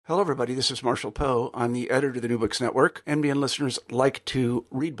Hello, everybody. This is Marshall Poe. I'm the editor of the New Books Network. NBN listeners like to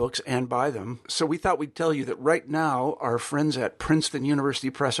read books and buy them. So we thought we'd tell you that right now, our friends at Princeton University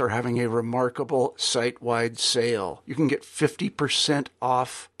Press are having a remarkable site-wide sale. You can get 50%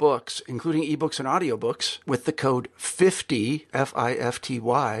 off books, including ebooks and audiobooks, with the code 50,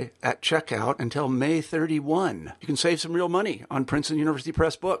 F-I-F-T-Y, at checkout until May 31. You can save some real money on Princeton University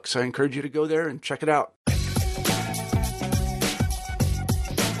Press books. I encourage you to go there and check it out.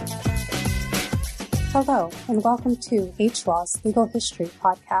 Hello, and welcome to H-Law's Legal History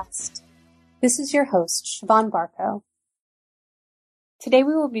Podcast. This is your host, Siobhan Barco. Today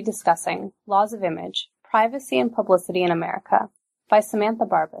we will be discussing Laws of Image, Privacy and Publicity in America by Samantha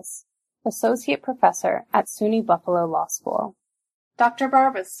Barbas, Associate Professor at SUNY Buffalo Law School. Dr.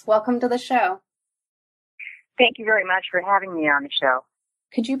 Barbas, welcome to the show. Thank you very much for having me on the show.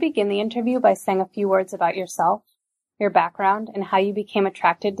 Could you begin the interview by saying a few words about yourself, your background, and how you became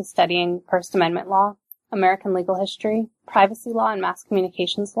attracted to studying First Amendment law, American legal history, privacy law, and mass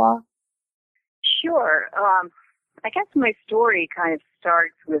communications law? Sure. I guess my story kind of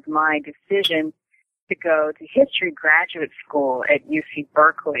starts with my decision to go to history graduate school at UC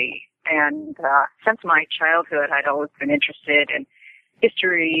Berkeley. And since my childhood, I'd always been interested in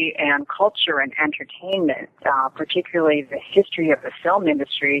history and culture and entertainment, particularly the history of the film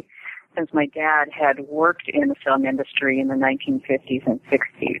industry, since my dad had worked in the film industry in the 1950s and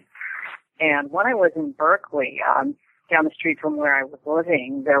 60s. And when I was in Berkeley, down the street from where I was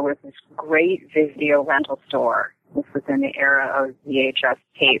living, there was this great video rental store. This was in the era of VHS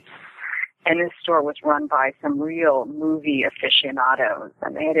tapes. And this store was run by some real movie aficionados.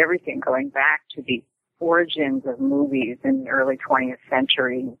 And they had everything going back to the origins of movies in the early 20th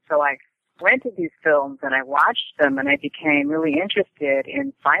century. So I rented these films and I watched them, and I became really interested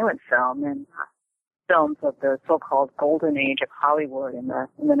in silent film and films of the so-called golden age of Hollywood in the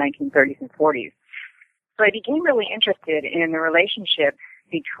 1930s and 40s. So I became really interested in the relationship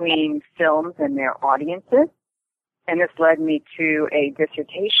between films and their audiences, and this led me to a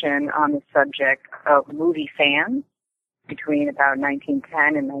dissertation on the subject of movie fans between about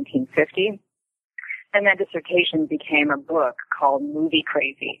 1910 and 1950. And that dissertation became a book called Movie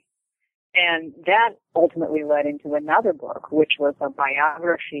Crazy. And that ultimately led into another book, which was a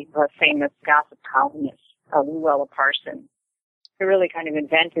biography of a famous gossip columnist, Luella Parsons, who really kind of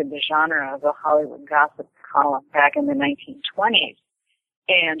invented the genre of the Hollywood gossip column back in the 1920s.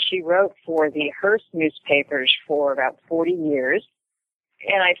 And she wrote for the Hearst newspapers for about 40 years.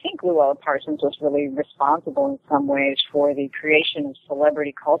 And I think Luella Parsons was really responsible in some ways for the creation of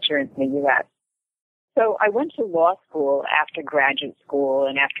celebrity culture in the U.S. So I went to law school after graduate school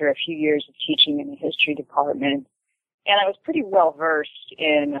and after a few years of teaching in the history department. And I was pretty well versed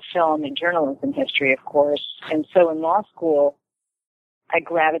in film and journalism history, of course. And so in law school, I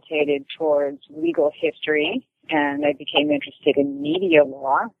gravitated towards legal history, and I became interested in media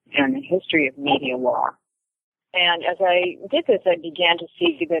law and the history of media law. And as I did this, I began to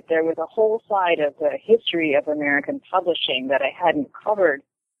see that there was a whole side of the history of American publishing that I hadn't covered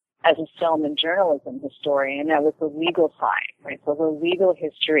as a film and journalism historian, and that was the legal side, right? So the legal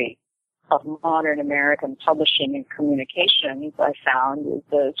history of modern American publishing and communications, I found, is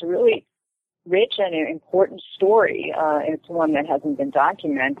a really rich and important story. It's one that hasn't been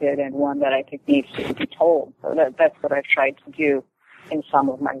documented and one that I think needs to be told. So that's what I've tried to do in some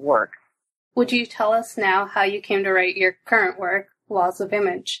of my work. Would you tell us now how you came to write your current work, Laws of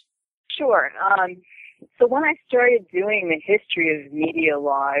Image? Sure. So when I started doing the history of media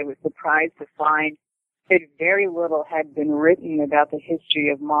law, I was surprised to find that very little had been written about the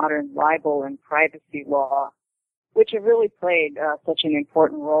history of modern libel and privacy law, which have really played such an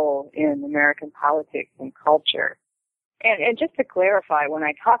important role in American politics and culture. And just to clarify, when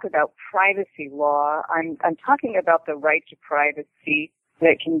I talk about privacy law, I'm talking about the right to privacy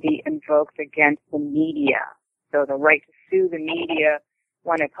that can be invoked against the media. So the right to sue the media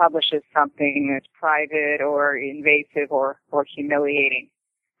when it publishes something that's private or invasive or humiliating.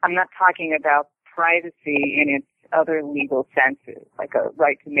 I'm not talking about privacy in its other legal senses, like a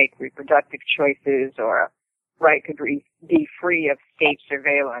right to make reproductive choices or a right to be free of state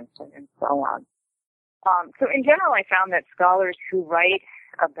surveillance and so on. So in general, I found that scholars who write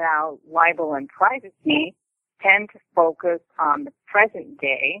about libel and privacy tend to focus on the present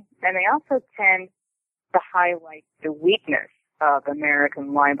day, and they also tend to highlight the weakness of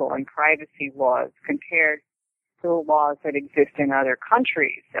American libel and privacy laws compared to the laws that exist in other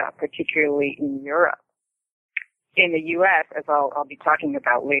countries, particularly in Europe. In the U.S., as I'll be talking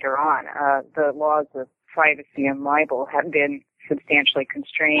about later on, the laws of privacy and libel have been substantially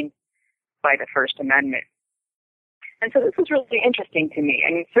constrained by the First Amendment. And so this was really interesting to me.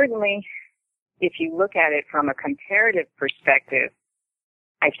 I mean, certainly, if you look at it from a comparative perspective,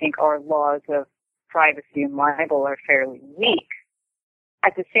 I think our laws of privacy and libel are fairly weak.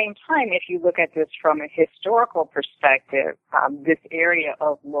 At the same time, if you look at this from a historical perspective, this area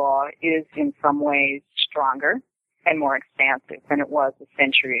of law is in some ways stronger and more expansive than it was a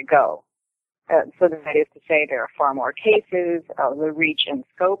century ago. So that is to say, there are far more cases, the reach and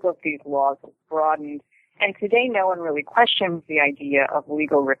scope of these laws has broadened, and today no one really questions the idea of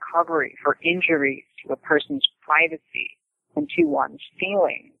legal recovery for injuries to a person's privacy and to one's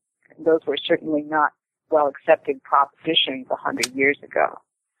feelings. Those were certainly not well-accepted propositions 100 years ago.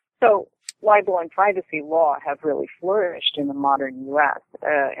 So libel and privacy law have really flourished in the modern U.S.,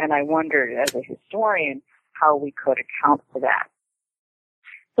 and I wondered as a historian how we could account for that.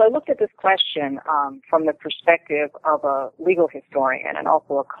 So I looked at this question from the perspective of a legal historian and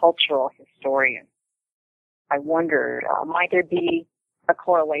also a cultural historian. I wondered, might there be a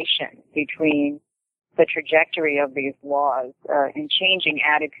correlation between the trajectory of these laws in changing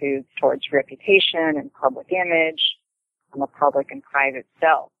attitudes towards reputation and public image and the public and private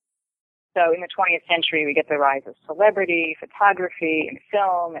self? So in the 20th century, we get the rise of celebrity, photography, and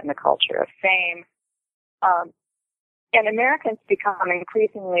film, and the culture of fame. And Americans become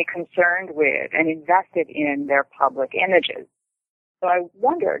increasingly concerned with and invested in their public images. So I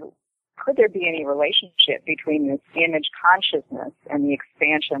wondered, could there be any relationship between this image consciousness and the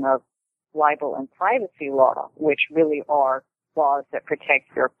expansion of libel and privacy law, which really are laws that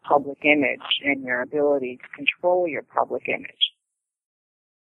protect your public image and your ability to control your public image?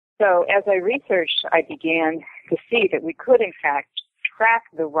 So as I researched, I began to see that we could, in fact, track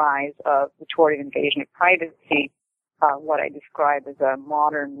the rise of the tort of invasion of privacy, what I describe as a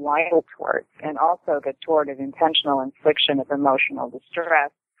modern libel tort, and also the tort of intentional infliction of emotional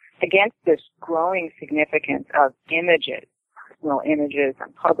distress against this growing significance of images, personal images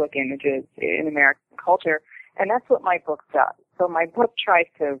and public images in American culture. And that's what my book does. So my book tries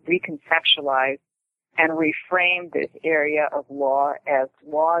to reconceptualize and reframe this area of law as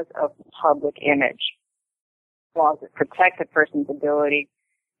laws of public image, laws that protect a person's ability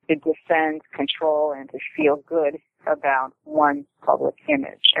to defend, control, and to feel good about one's public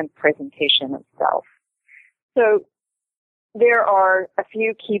image and presentation of self. So there are a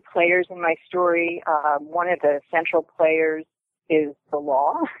few key players in my story. One of the central players is the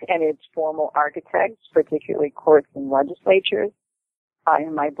law and its formal architects, particularly courts and legislatures.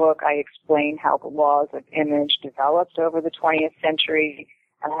 In my book, I explain how the laws of image developed over the 20th century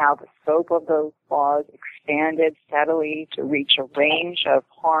and how the scope of those laws expanded steadily to reach a range of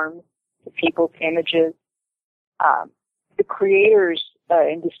harms to people's images. The creators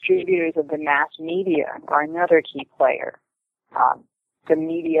and distributors of the mass media are another key player. The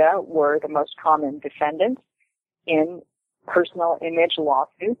media were the most common defendants in personal image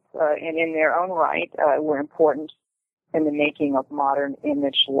lawsuits, and in their own right were important in the making of modern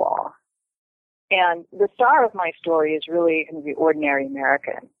image law. And the star of my story is really the ordinary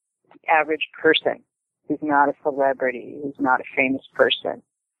American, the average person who's not a celebrity, who's not a famous person.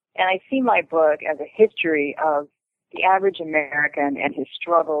 And I see my book as a history of the average American and his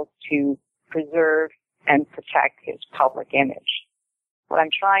struggles to preserve and protect his public image. What I'm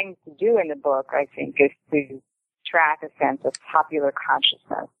trying to do in the book, I think, is to track a sense of popular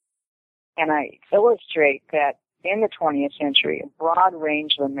consciousness. And I illustrate that in the 20th century, a broad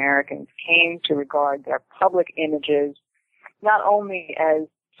range of Americans came to regard their public images not only as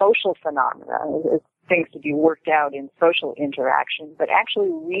social phenomena, as things to be worked out in social interaction, but actually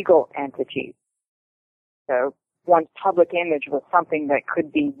legal entities. So one's public image was something that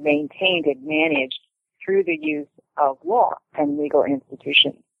could be maintained and managed through the use of law and legal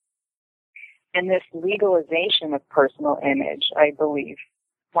institutions. And this legalization of personal image, I believe,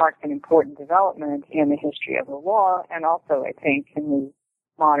 marked an important development in the history of the law and also, I think, in the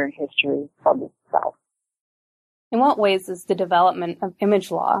modern history of itself. In what ways is the development of image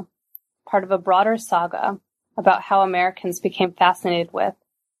law part of a broader saga about how Americans became fascinated with,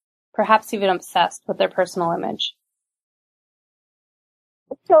 perhaps even obsessed with their personal image?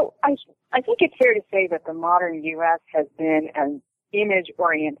 So I think it's fair to say that the modern U.S. has been an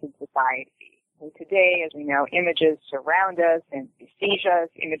image-oriented society. And today, as we know, images surround us and besiege us.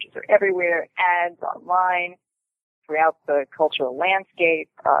 Images are everywhere, ads, online, throughout the cultural landscape.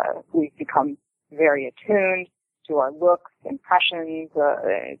 We've become very attuned to our looks, impressions,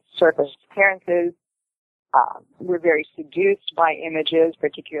 surface appearances. We're very seduced by images,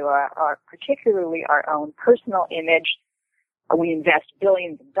 particularly our own personal image. We invest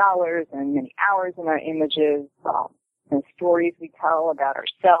billions of dollars and many hours in our images, and stories we tell about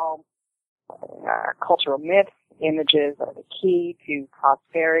ourselves, our cultural myths images are the key to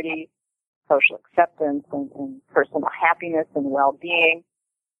prosperity, social acceptance, and personal happiness and well-being.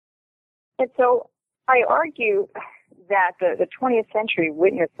 And so I argue that the 20th century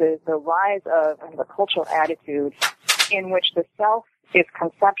witnesses the rise of a cultural attitude in which the self is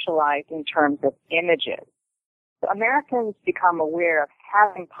conceptualized in terms of images. So Americans become aware of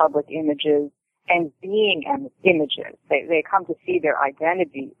having public images and being images. They come to see their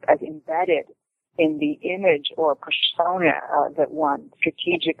identities as embedded in the image or persona that one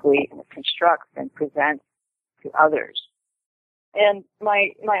strategically constructs and presents to others. And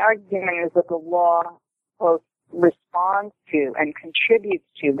my argument is that the law both responds to and contributes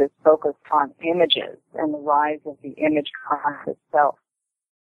to this focus on images and the rise of the image conscious self.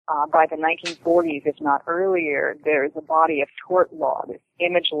 By the 1940s, if not earlier, there is a body of tort law, this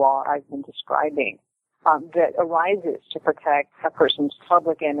image law I've been describing, that arises to protect a person's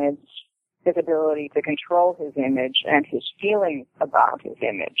public image, his ability to control his image, and his feelings about his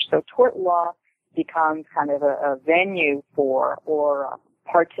image. So tort law becomes kind of a venue for or a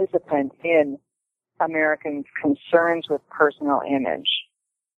participant in Americans' concerns with personal image.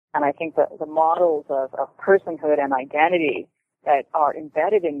 And I think that the models of personhood and identity that are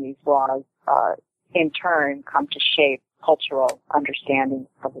embedded in these laws, in turn, come to shape cultural understanding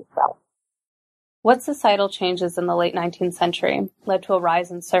of the self. What societal changes in the late 19th century led to a rise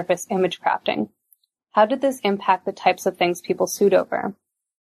in surface image crafting? How did this impact the types of things people sued over?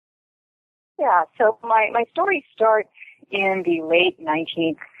 Yeah, so my story starts in the late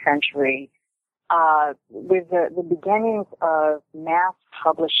 19th century with the beginnings of mass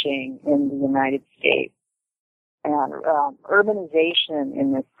publishing in the United States. And urbanization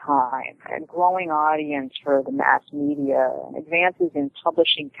in this time, and growing audience for the mass media, and advances in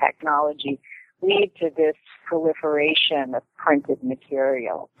publishing technology lead to this proliferation of printed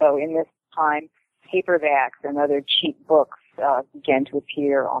material. So in this time, paperbacks and other cheap books began to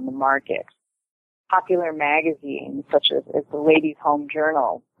appear on the market. Popular magazines, such as the Ladies' Home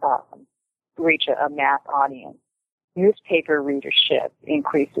Journal, reach a mass audience. Newspaper readership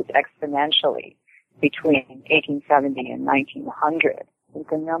increases exponentially between 1870 and 1900.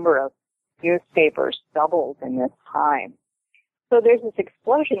 The number of newspapers doubled in this time. So there's this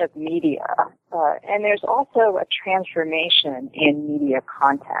explosion of media, and there's also a transformation in media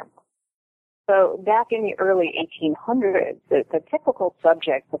content. So back in the early 1800s, the typical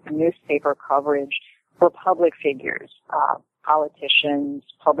subjects of newspaper coverage were public figures, politicians,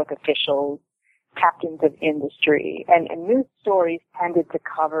 public officials, captains of industry, and news stories tended to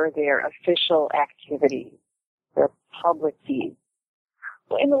cover their official activities, their public deeds.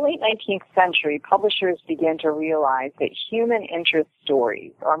 Well, in the late 19th century, publishers began to realize that human interest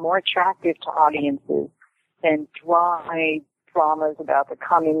stories are more attractive to audiences than dry dramas about the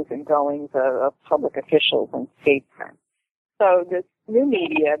comings and goings of public officials and statesmen. So this new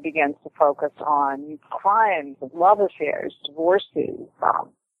media begins to focus on crimes, love affairs, divorces,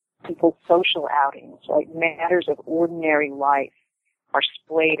 people's social outings, like matters of ordinary life are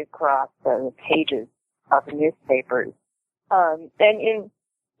splayed across the pages of the newspapers. And in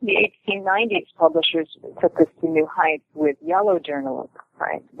the 1890s, publishers took this to new heights with yellow journalism,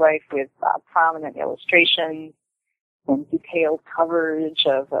 right with prominent illustrations and detailed coverage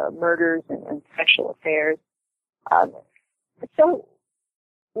of murders and sexual affairs. So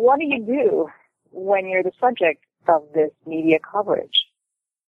what do you do when you're the subject of this media coverage?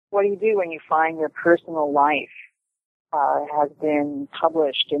 What do you do when you find your personal life has been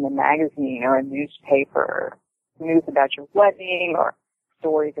published in a magazine or a newspaper, news about your wedding or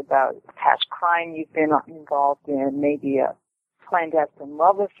stories about a past crime you've been involved in, maybe a clandestine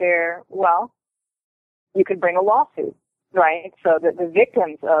love affair? Well, you could bring a lawsuit, right? So that the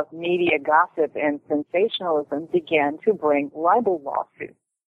victims of media gossip and sensationalism began to bring libel lawsuits.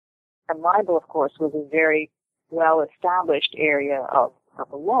 And libel, of course, was a very well-established area of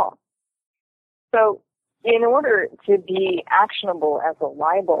the law. So in order to be actionable as a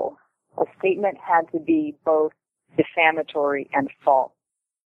libel, a statement had to be both defamatory and false.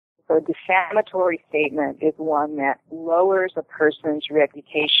 So a defamatory statement is one that lowers a person's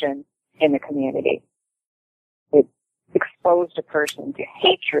reputation in the community. It exposed a person to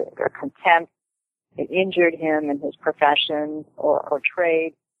hatred or contempt. It injured him in his profession or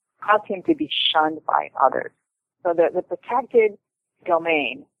trade, caused him to be shunned by others. So the protected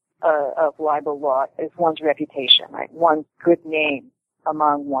domain of libel law is one's reputation, right? One's good name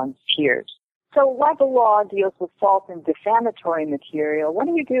among one's peers. So libel law deals with false and defamatory material. What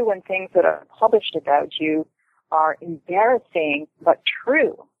do you do when things that are published about you are embarrassing but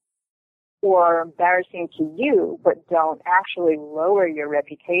true, or embarrassing to you but don't actually lower your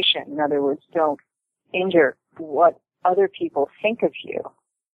reputation? In other words, don't injure what other people think of you.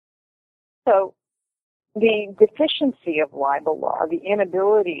 So the deficiency of libel law, the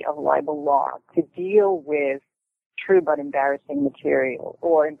inability of libel law to deal with true but embarrassing material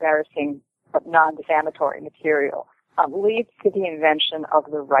or embarrassing but non-defamatory material leads to the invention of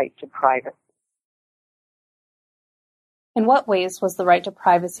the right to privacy. In what ways was the right to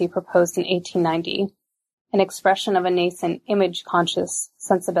privacy proposed in 1890 an expression of a nascent image-conscious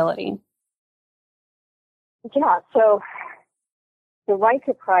sensibility? Yeah, so the right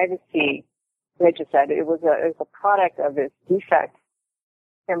to privacy, like I said, it was a product of this defect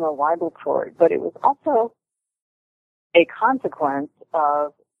in the libel tort, but it was also a consequence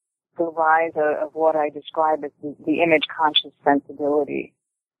of the rise of what I describe as the image-conscious sensibility,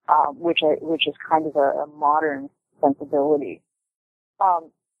 which is kind of a modern sensibility.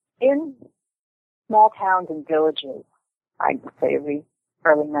 In small towns and villages, I'd say the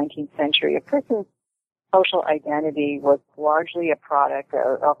early 19th century, a person's social identity was largely a product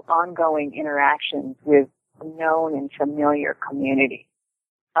of ongoing interactions with a known and familiar community.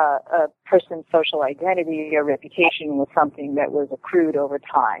 A person's social identity or reputation was something that was accrued over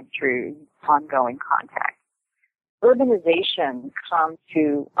time through ongoing contact. Urbanization comes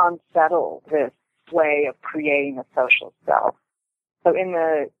to unsettle this way of creating a social self. So in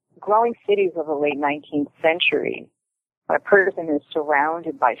the growing cities of the late 19th century, when a person is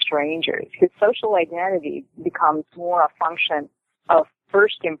surrounded by strangers, his social identity becomes more a function of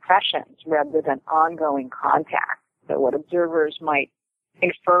first impressions rather than ongoing contact. So what observers might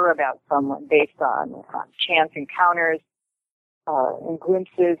infer about someone based on chance encounters, and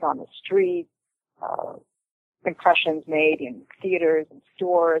glimpses on the street, impressions made in theaters and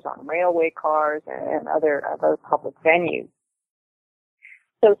stores, on railway cars, and other public venues.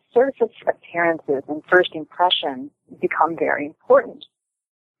 So surface appearances and first impressions become very important,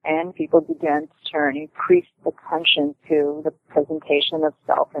 and people begin to turn increased attention to the presentation of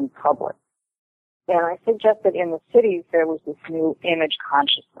self in public. And I suggest that in the cities there was this new image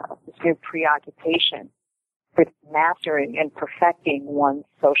consciousness, this new preoccupation with mastering and perfecting one's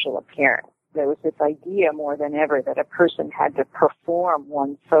social appearance. There was this idea more than ever that a person had to perform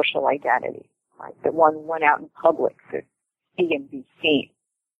one's social identity, right? That one went out in public to see and be seen.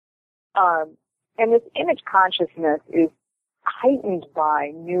 And this image consciousness is heightened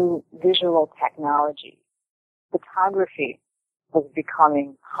by new visual technology. Photography was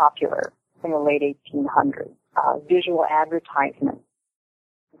becoming popular in the late 1800s. Visual advertisements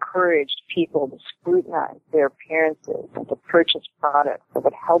encouraged people to scrutinize their appearances and to purchase products that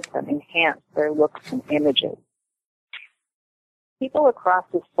would help them enhance their looks and images. People across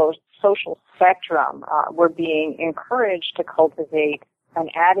the social spectrum were being encouraged to cultivate an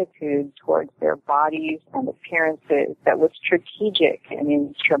attitude towards their bodies and appearances that was strategic and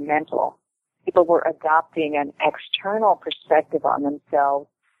instrumental. People were adopting an external perspective on themselves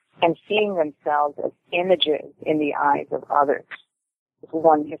and seeing themselves as images in the eyes of others. As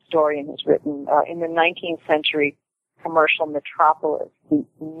one historian has written, in the 19th century commercial metropolis, the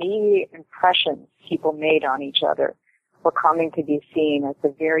immediate impressions people made on each other were coming to be seen as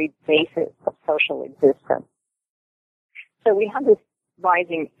the very basis of social existence. So we have this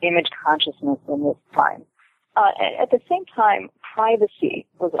rising image consciousness in this time. At the same time, privacy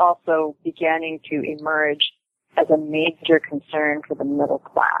was also beginning to emerge as a major concern for the middle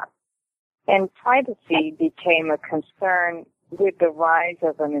class. And privacy became a concern with the rise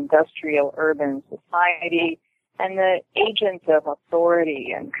of an industrial urban society and the agents of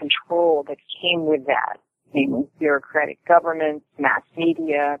authority and control that came with that, namely bureaucratic governments, mass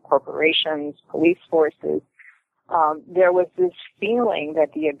media, corporations, police forces. There was this feeling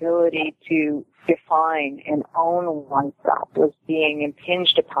that the ability to define and own oneself was being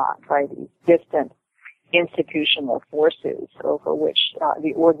impinged upon by these distant institutional forces over which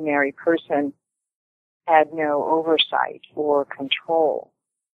the ordinary person had no oversight or control.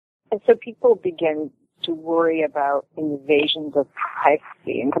 And so people begin to worry about invasions of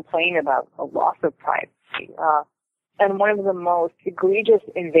privacy and complain about the loss of privacy. And one of the most egregious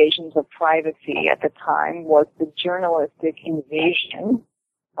invasions of privacy at the time was the journalistic invasion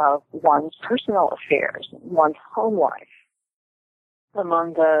of one's personal affairs, one's home life.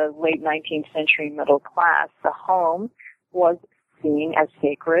 Among the late 19th century middle class, the home was seen as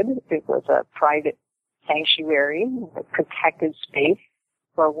sacred. It was a private sanctuary, a protected space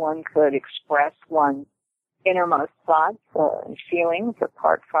where one could express one's innermost thoughts and feelings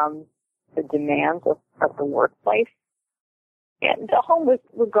apart from the demands of the workplace. And the home was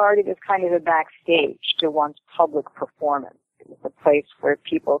regarded as kind of a backstage to one's public performance. It was a place where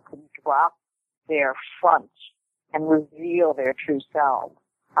people could drop their front and reveal their true selves.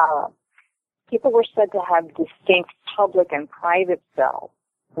 people were said to have distinct public and private selves.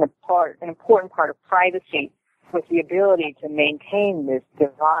 And an important part of privacy was the ability to maintain this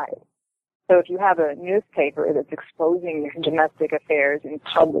divide. So if you have a newspaper that's exposing your domestic affairs in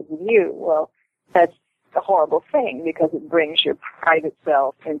public view, well, that's a horrible thing because it brings your private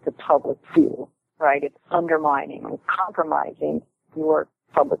self into public view, right? It's undermining, it's compromising your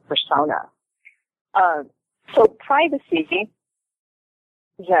public persona. So privacy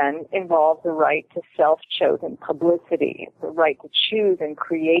then involves the right to self-chosen publicity, the right to choose and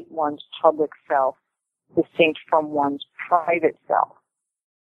create one's public self distinct from one's private self.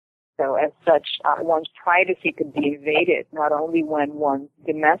 So as such, one's privacy could be invaded not only when one's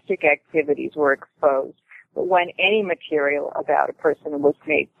domestic activities were exposed, but when any material about a person was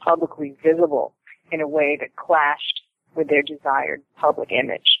made publicly visible in a way that clashed with their desired public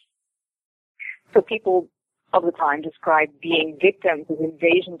image. So people of the time described being victims of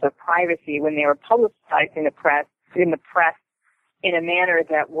invasions of privacy when they were publicized in the press in a manner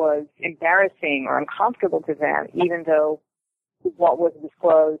that was embarrassing or uncomfortable to them, even though what was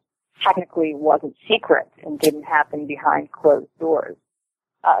disclosed technically wasn't secret and didn't happen behind closed doors.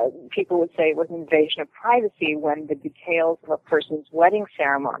 People would say it was an invasion of privacy when the details of a person's wedding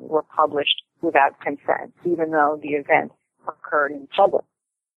ceremony were published without consent, even though the event occurred in public.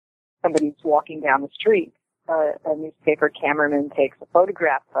 Somebody's walking down the street. A newspaper cameraman takes a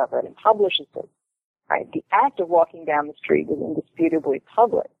photograph of it and publishes it. Right? The act of walking down the street is indisputably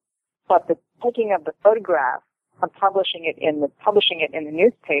public, but the taking of the photograph and publishing it in the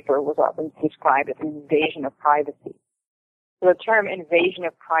newspaper was often described as an invasion of privacy. So the term invasion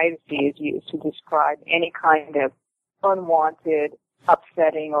of privacy is used to describe any kind of unwanted,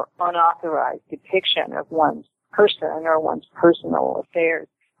 upsetting, or unauthorized depiction of one's person or one's personal affairs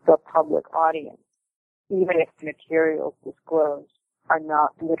to a public audience, even if the materials disclosed are not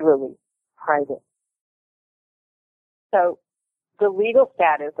literally private. So the legal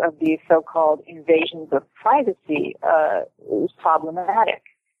status of these so-called invasions of privacy is problematic.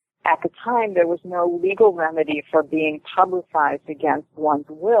 At the time, there was no legal remedy for being publicized against one's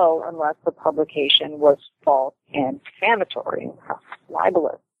will unless the publication was false and defamatory and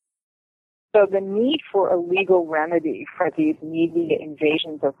libelous. So the need for a legal remedy for these media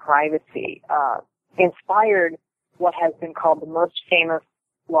invasions of privacy inspired what has been called the most famous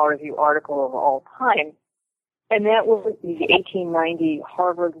law review article of all time, and that was the 1890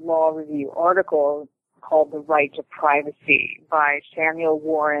 Harvard Law Review article called The Right to Privacy by Samuel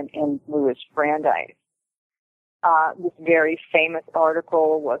Warren and Louis Brandeis. This very famous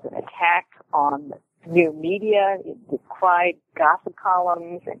article was an attack on new media. It decried gossip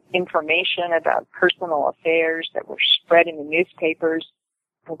columns and information about personal affairs that were spread in the newspapers.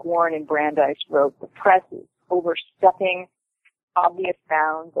 Warren and Brandeis wrote, "The press is overstepping obvious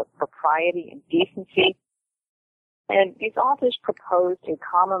bounds of propriety and decency." And these authors proposed a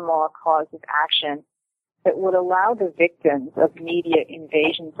common law cause of action that would allow the victims of media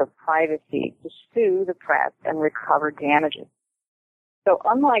invasions of privacy to sue the press and recover damages. So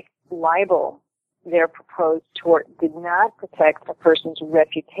unlike libel, their proposed tort did not protect a person's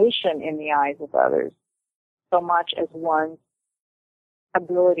reputation in the eyes of others so much as one's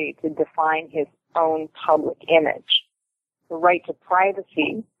ability to define his own public image. The right to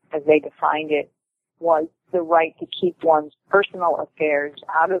privacy, as they defined it, was the right to keep one's personal affairs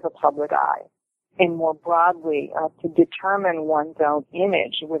out of the public eye, and more broadly, to determine one's own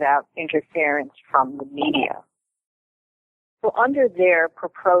image without interference from the media. So under their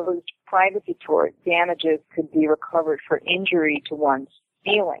proposed privacy tort, damages could be recovered for injury to one's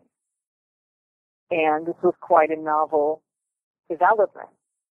feelings. And this was quite a novel development.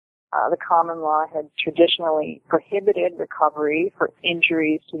 The common law had traditionally prohibited recovery for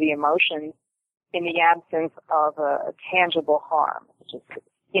injuries to the emotions in the absence of a tangible harm, such as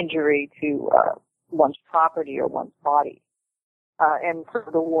injury to one's property or one's body. And so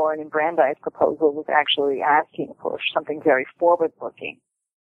the Warren and Brandeis proposal was actually asking for something very forward-looking,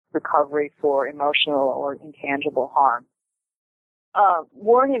 recovery for emotional or intangible harm.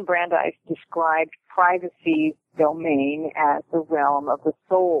 Warren and Brandeis described privacy's domain as the realm of the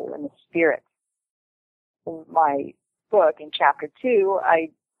soul and the spirit. In my book, in Chapter 2,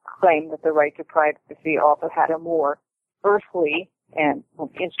 I claim that the right to privacy also had a more earthly and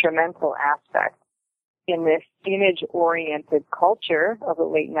instrumental aspect. In this image-oriented culture of the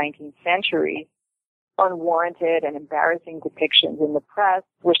late 19th century, unwarranted and embarrassing depictions in the press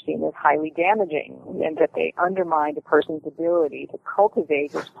were seen as highly damaging, and that they undermined a person's ability to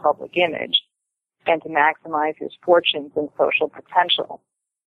cultivate his public image and to maximize his fortunes and social potential.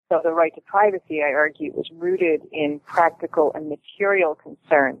 So the right to privacy, I argue, was rooted in practical and material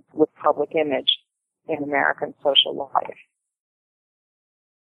concerns with public image in American social life.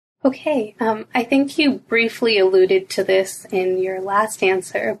 Okay, I think you briefly alluded to this in your last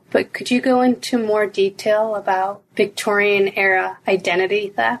answer, but could you go into more detail about Victorian-era identity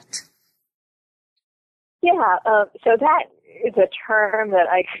theft? Yeah, so that is a term that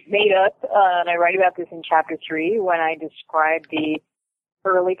I made up, and I write about this in Chapter 3 when I describe the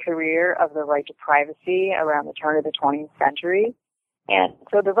early career of the right to privacy around the turn of the 20th century. And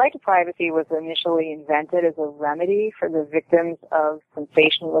so the right to privacy was initially invented as a remedy for the victims of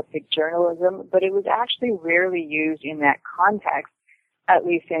sensationalistic journalism, but it was actually rarely used in that context, at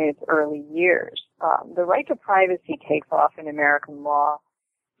least in its early years. The right to privacy takes off in American law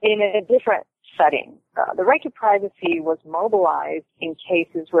in a different setting. The right to privacy was mobilized in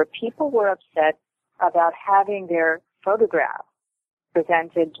cases where people were upset about having their photographs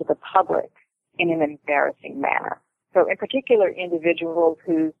presented to the public in an embarrassing manner. So in particular, individuals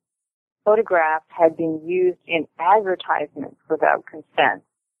whose photographs had been used in advertisements without consent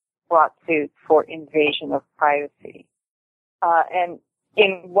brought suit for invasion of privacy. And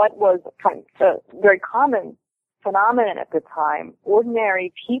in what was a very common phenomenon at the time,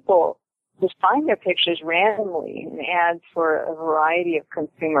 ordinary people just find their pictures randomly in ads for a variety of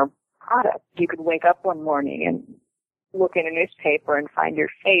consumer products. You could wake up one morning and look in a newspaper and find your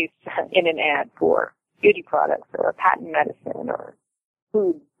face in an ad for beauty products or a patent medicine or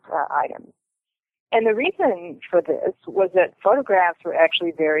food items. And the reason for this was that photographs were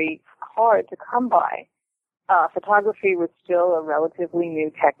actually very hard to come by. Photography was still a relatively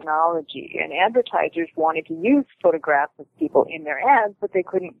new technology, and advertisers wanted to use photographs of people in their ads, but they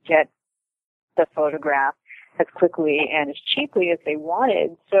couldn't get the photograph as quickly and as cheaply as they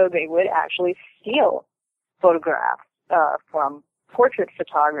wanted, so they would actually steal photographs from portrait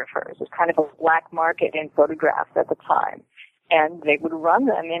photographers. It was kind of a black market in photographs at the time. And they would run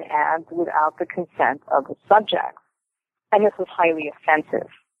them in ads without the consent of the subject. And this was highly offensive.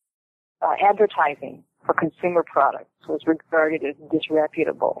 Advertising for consumer products was regarded as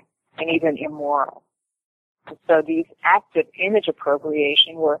disreputable and even immoral. And so these acts of image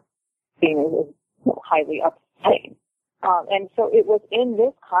appropriation were seen as highly upsetting. And so it was in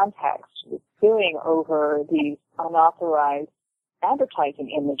this context, suing over these unauthorized advertising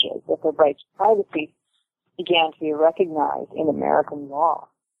images that the right to privacy began to be recognized in American law.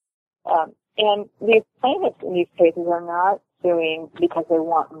 And the plaintiffs in these cases are not suing because they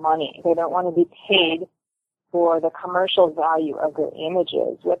want money. They don't want to be paid for the commercial value of their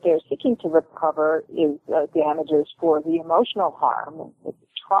images. What they're seeking to recover is damages for the emotional harm, the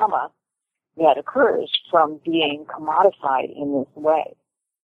trauma that occurs from being commodified in this way.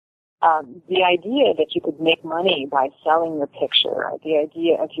 The idea that you could make money by selling your picture, the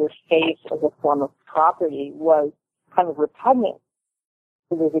idea of your face as a form of property was kind of repugnant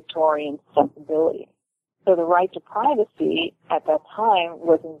to the Victorian sensibility. So the right to privacy at that time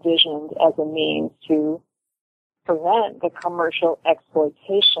was envisioned as a means to prevent the commercial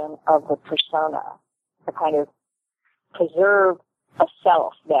exploitation of the persona, to kind of preserve a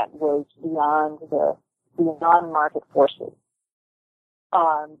self that was beyond market forces.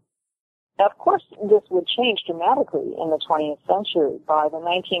 Of course, this would change dramatically in the 20th century. By the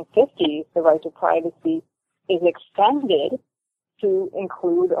 1950s, the right to privacy is extended to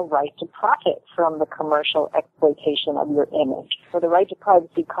include a right to profit from the commercial exploitation of your image. So the right to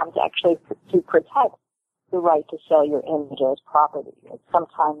privacy comes actually to protect the right to sell your image as property. It's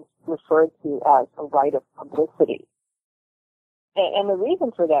sometimes referred to as a right of publicity. And the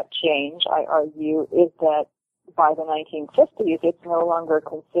reason for that change, I argue, is that by the 1950s, it's no longer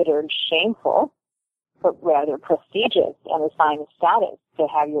considered shameful, but rather prestigious and a sign of status to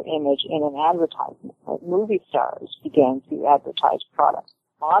have your image in an advertisement. Like movie stars began to advertise products.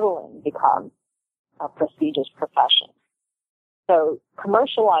 Modeling becomes a prestigious profession. So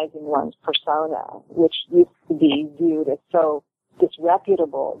commercializing one's persona, which used to be viewed as so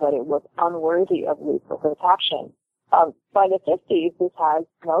disreputable that it was unworthy of legal protection, by the 50s, this has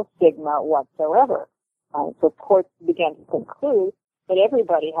no stigma whatsoever. So courts began to conclude that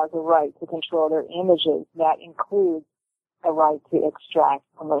everybody has a right to control their images. That includes a right to extract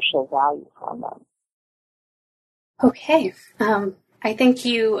commercial value from them. Okay. I think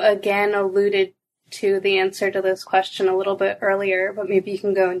you again alluded to the answer to this question a little bit earlier, but maybe you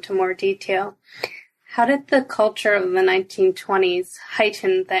can go into more detail. How did the culture of the 1920s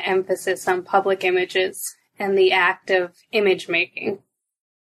heighten the emphasis on public images and the act of image making?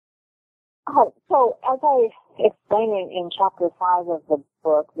 So as I explain in Chapter 5 of the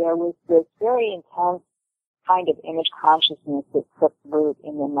book, there was this very intense kind of image consciousness that took root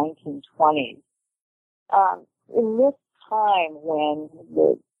in the 1920s. In this time when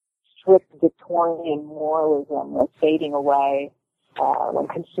the strict Victorian moralism was fading away, when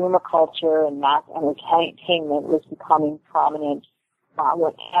consumer culture and mass entertainment was becoming prominent,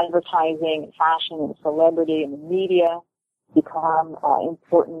 when advertising and fashion and celebrity and the media become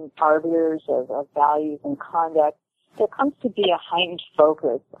important arbiters of values and conduct, there comes to be a heightened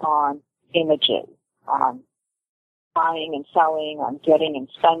focus on images, on buying and selling, on getting and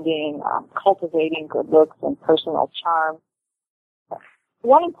spending, on cultivating good looks and personal charm.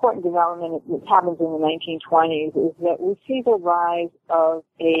 One important development that happens in the 1920s is that we see the rise of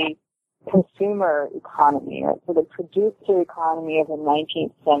a consumer economy, right? So the producer economy of the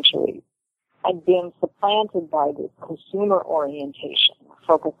 19th century had been supplanted by this consumer orientation,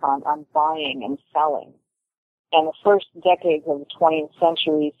 focus on buying and selling. And the first decades of the 20th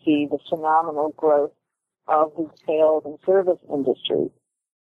century see the phenomenal growth of the sales and service industry.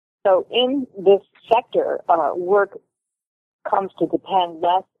 So in this sector, work comes to depend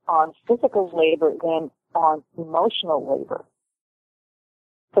less on physical labor than on emotional labor.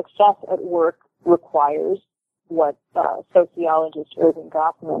 Success at work requires what sociologist Erving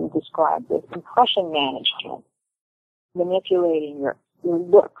Goffman described as impression management, manipulating your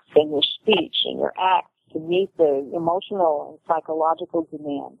looks and your speech and your acts to meet the emotional and psychological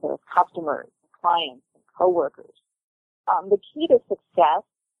demands of customers, clients, and coworkers. The key to success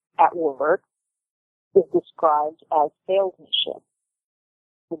at work is described as salesmanship.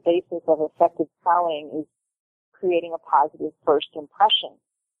 The basis of effective selling is creating a positive first impression.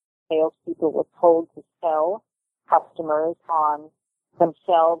 Salespeople were told to sell customers on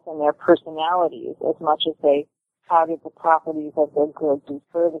themselves and their personalities as much as they touted the properties of their goods and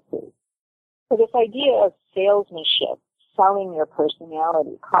services. So this idea of salesmanship, selling your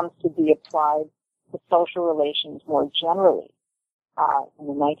personality, comes to be applied to social relations more generally in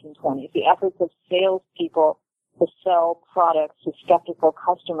the 1920s. The efforts of salespeople to sell products to skeptical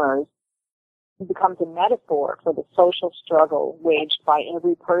customers becomes a metaphor for the social struggle waged by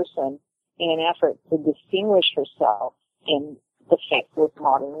every person in an effort to distinguish herself in the faceless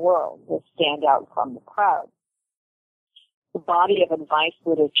modern world, to stand out from the crowd. The body of advice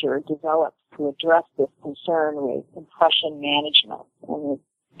literature developed to address this concern with impression management. And the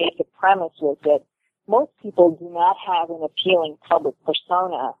basic premise was that most people do not have an appealing public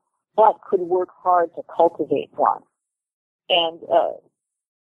persona, but could work hard to cultivate one. And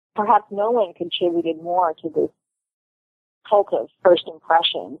perhaps no one contributed more to this cult of first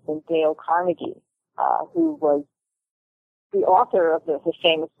impressions than Dale Carnegie, who was the author of the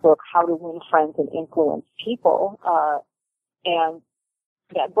famous book, How to Win Friends and Influence People. And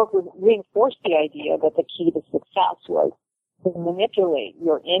that book reinforced the idea that the key to success was to manipulate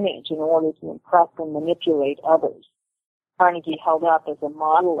your image in order to impress and manipulate others. Carnegie held up as a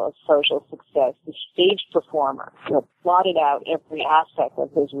model of social success the stage performer who plotted out every aspect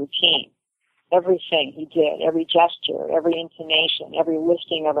of his routine, everything he did, every gesture, every intonation, every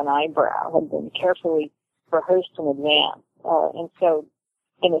lifting of an eyebrow had been carefully rehearsed in advance. And so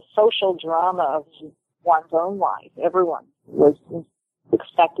in the social drama of one's own life, everyone was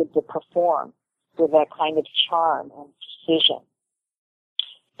expected to perform with that kind of charm and precision.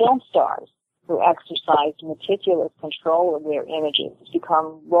 Film stars who exercised meticulous control of their images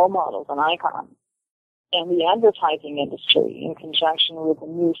become role models and icons. And the advertising industry, in conjunction with the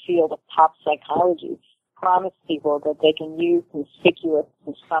new field of pop psychology, promise people that they can use conspicuous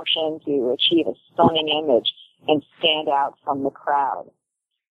consumption to achieve a stunning image and stand out from the crowd.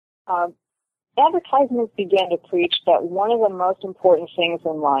 Advertisements began to preach that one of the most important things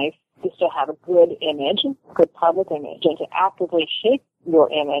in life is to have a good image, a good public image, and to actively shape your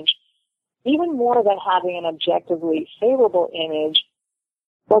image. Even more than having an objectively favorable image,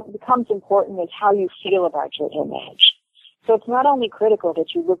 what becomes important is how you feel about your image. So it's not only critical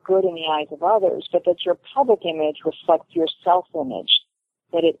that you look good in the eyes of others, but that your public image reflects your self-image,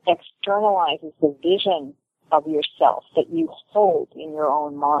 that it externalizes the vision of yourself that you hold in your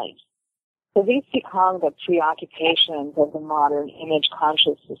own mind. So these become the preoccupations of the modern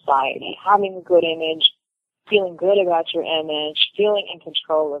image-conscious society, having a good image, feeling good about your image, feeling in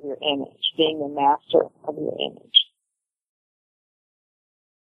control of your image, being the master of your image.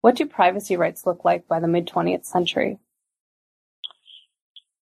 What do privacy rights look like by the mid-20th century?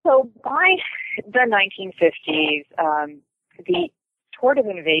 So by the 1950s, the tort of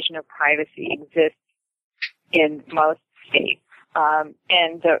invasion of privacy exists in most states.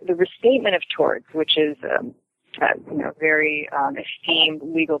 And the restatement of torts, which is very esteemed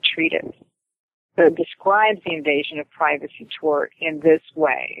legal treatise, describes the invasion of privacy tort in this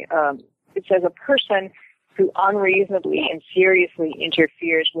way. It says a person who unreasonably and seriously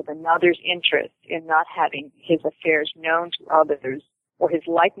interferes with another's interest in not having his affairs known to others or his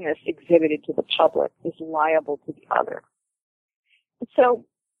likeness exhibited to the public is liable to the other. So,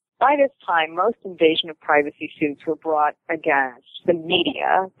 by this time, most invasion of privacy suits were brought against the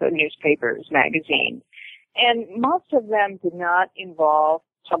media, so newspapers, magazines, and most of them did not involve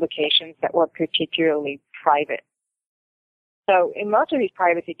publications that were particularly private. So in most of these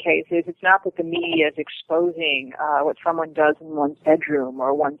privacy cases, it's not that the media is exposing what someone does in one's bedroom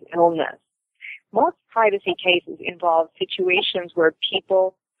or one's illness. Most privacy cases involve situations where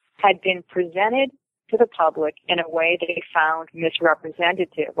people had been presented to the public in a way that they found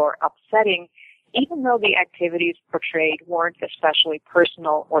misrepresentative or upsetting, even though the activities portrayed weren't especially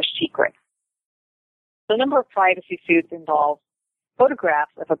personal or secret. The number of privacy suits involve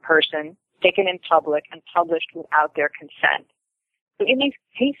photographs of a person taken in public and published without their consent. So in these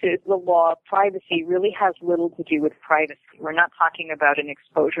cases, the law of privacy really has little to do with privacy. We're not talking about an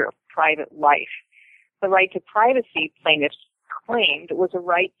exposure of private life. The right to privacy plaintiffs claimed was a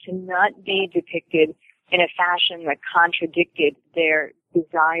right to not be depicted in a fashion that contradicted their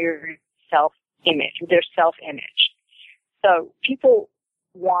desired self-image, their self-image. So people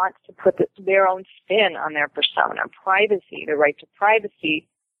want to put their own spin on their persona. Privacy, the right to privacy,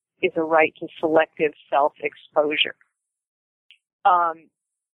 is a right to selective self-exposure.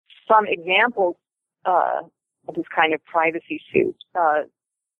 Some examples of this kind of privacy suit.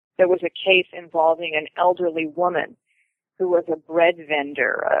 There was a case involving an elderly woman who was a bread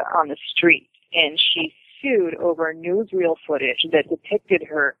vendor on the street, and she sued over newsreel footage that depicted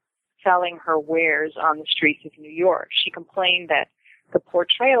her selling her wares on the streets of New York. She complained that the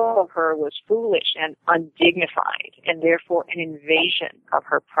portrayal of her was foolish and undignified, and therefore an invasion of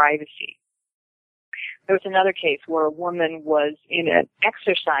her privacy. There was another case where a woman was in an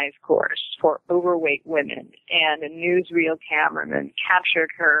exercise course for overweight women, and a newsreel cameraman captured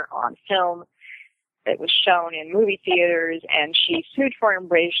her on film. It was shown in movie theaters, and she sued for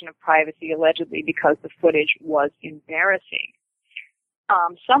invasion of privacy allegedly because the footage was embarrassing.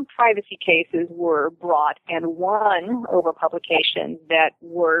 Some privacy cases were brought and won over publications that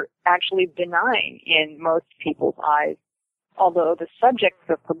were actually benign in most people's eyes, although the subjects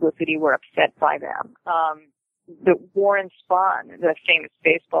of publicity were upset by them. The Warren Spahn, the famous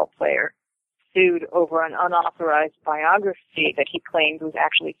baseball player, sued over an unauthorized biography that he claimed was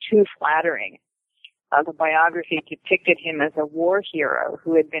actually too flattering. The biography depicted him as a war hero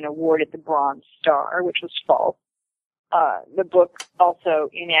who had been awarded the Bronze Star, which was false. The book also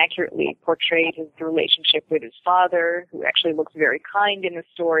inaccurately portrayed his relationship with his father, who actually looks very kind in the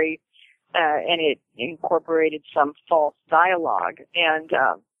story, and it incorporated some false dialogue. And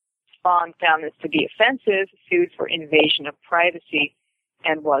Spahn found this to be offensive, sued for invasion of privacy,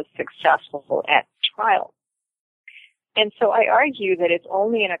 and was successful at trial. And so I argue that it's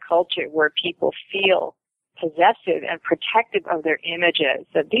only in a culture where people feel possessive and protective of their images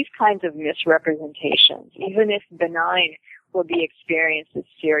that these kinds of misrepresentations, even if benign, will be experienced as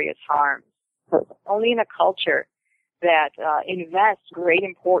serious harm. So it's only in a culture that invests great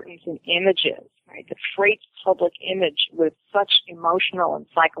importance in images, right, that freights public image with such emotional and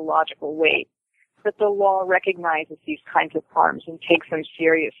psychological weight, that the law recognizes these kinds of harms and takes them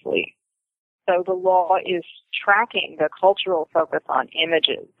seriously. So the law is tracking the cultural focus on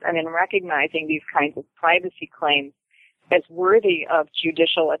images, and in recognizing these kinds of privacy claims as worthy of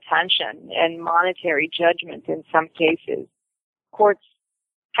judicial attention and monetary judgment in some cases, courts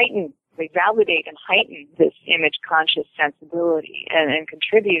they validate and heighten this image-conscious sensibility and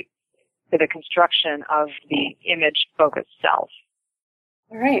contribute to the construction of the image-focused self.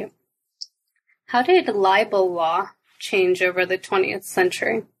 All right. How did libel law change over the 20th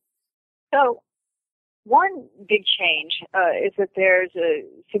century? So, one big change is that there's a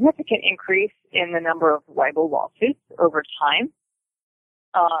significant increase in the number of libel lawsuits over time.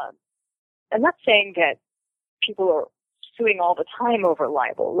 I'm not saying that people are suing all the time over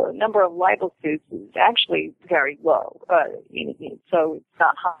libel. The number of libel suits is actually very low, so it's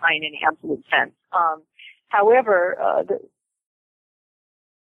not high in any absolute sense. However, the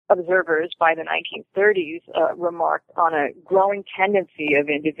observers by the 1930s remarked on a growing tendency of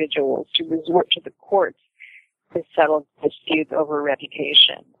individuals to resort to the courts to settle disputes over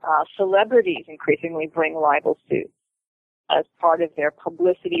reputation. Celebrities increasingly bring libel suits as part of their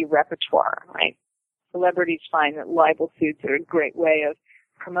publicity repertoire, right? Celebrities find that libel suits are a great way of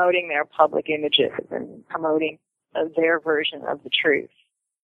promoting their public images and promoting their version of the truth.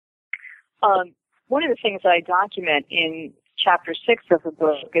 One of the things I document in Chapter 6 of the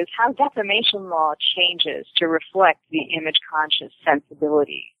book is how defamation law changes to reflect the image-conscious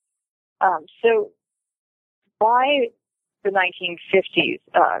sensibility. So by the 1950s,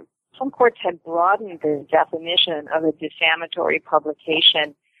 some courts had broadened the definition of a defamatory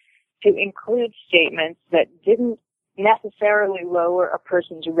publication to include statements that didn't necessarily lower a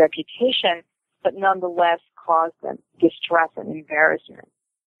person's reputation, but nonetheless caused them distress and embarrassment.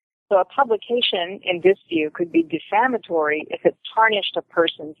 So a publication, in this view, could be defamatory if it tarnished a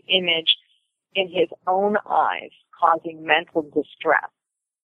person's image in his own eyes, causing mental distress.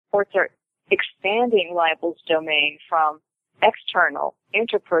 Courts are expanding libel's domain from external,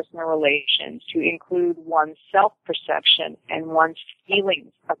 interpersonal relations to include one's self-perception and one's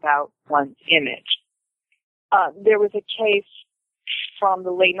feelings about one's image. There was a case from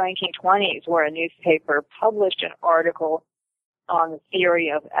the late 1920s where a newspaper published an article on the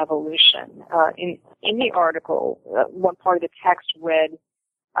theory of evolution. In the article, one part of the text read,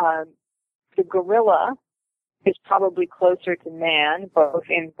 the gorilla is probably closer to man, both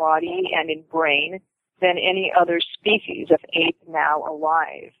in body and in brain, than any other species of ape now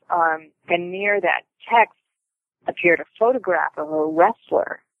alive. And near that text appeared a photograph of a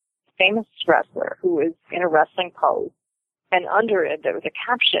wrestler, famous wrestler, who was in a wrestling pose. And under it, there was a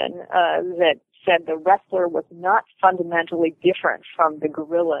caption that said the wrestler was not fundamentally different from the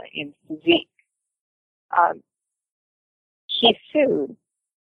gorilla in physique. He sued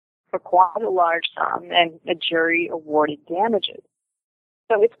for quite a large sum, and the jury awarded damages.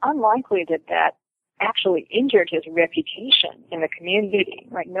 So it's unlikely that that actually injured his reputation in the community.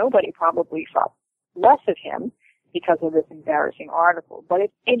 Right? Nobody probably thought less of him because of this embarrassing article, but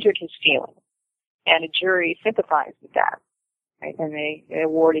it injured his feelings, and a jury sympathized with that. Right? And they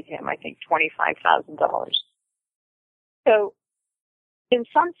awarded him, I think, $25,000. So, in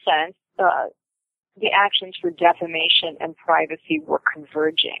some sense, the actions for defamation and privacy were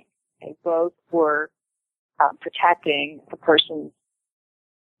converging. They both were protecting the person's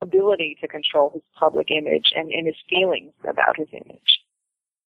ability to control his public image and his feelings about his image.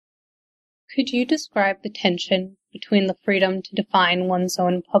 Could you describe the tension between the freedom to define one's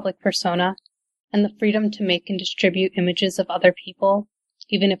own public persona and the freedom to make and distribute images of other people,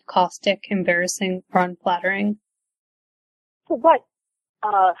 even if caustic, embarrassing, or unflattering? So what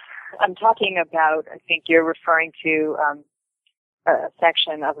I'm talking about, I think you're referring to a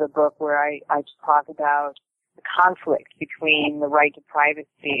section of the book where I talk about the conflict between the right to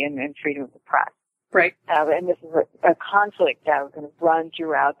privacy and freedom of the press. Right. And this is a conflict that was going to run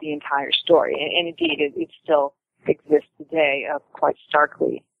throughout the entire story. And indeed, it still exists today quite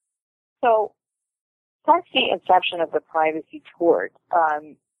starkly. So, since the inception of the privacy tort,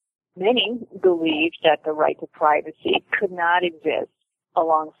 many believed that the right to privacy could not exist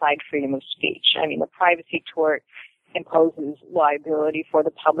alongside freedom of speech. I mean, the privacy tort imposes liability for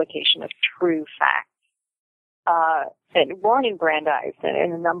the publication of true facts. And Warren and Brandeis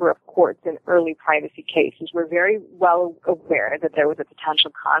and a number of courts in early privacy cases were very well aware that there was a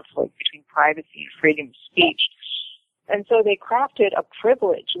potential conflict between privacy and freedom of speech. And so they crafted a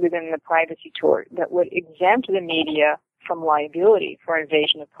privilege within the privacy tort that would exempt the media from liability for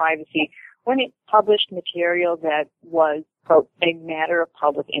invasion of privacy when it published material that was, quote, a matter of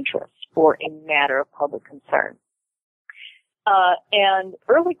public interest or a matter of public concern. And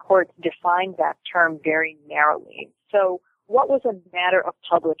early courts defined that term very narrowly. So what was a matter of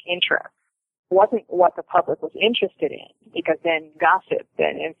public interest wasn't what the public was interested in, because then gossip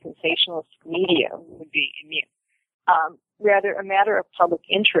and sensationalist media would be immune. Rather, a matter of public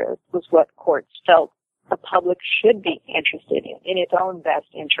interest was what courts felt the public should be interested in its own best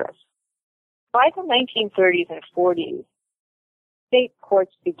interest. By the 1930s and 40s, state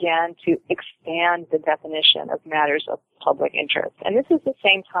courts began to expand the definition of matters of public interest. And this is the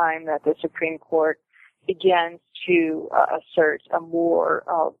same time that the Supreme Court begins to assert a more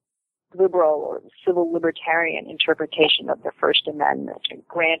liberal or civil libertarian interpretation of the First Amendment, and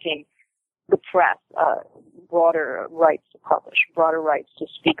granting the press broader rights to publish, broader rights to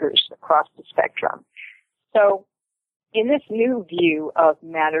speakers across the spectrum. So in this new view of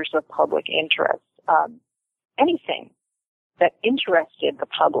matters of public interest, anything that interested the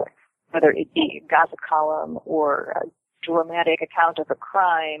public, whether it be a gossip column or a dramatic account of a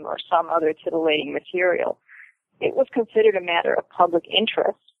crime or some other titillating material, it was considered a matter of public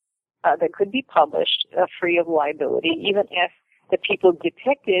interest that could be published free of liability, even if the people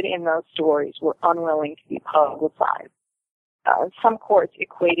depicted in those stories were unwilling to be publicized. Some courts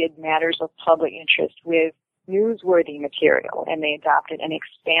equated matters of public interest with newsworthy material, and they adopted an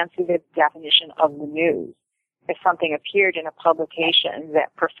expansive definition of the news. If something appeared in a publication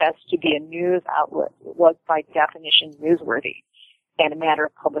that professed to be a news outlet, it was by definition newsworthy and a matter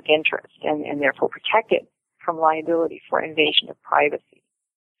of public interest, and therefore protected from liability for invasion of privacy.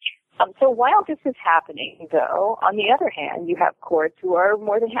 So while this is happening, though, on the other hand, you have courts who are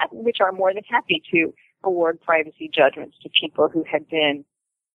more than happy to award privacy judgments to people who had been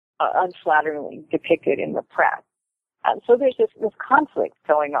unflatteringly depicted in the press. So there's this conflict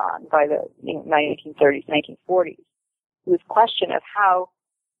going on by the 1930s, 1940s. This question of how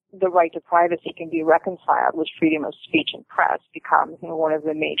the right to privacy can be reconciled with freedom of speech and press becomes one of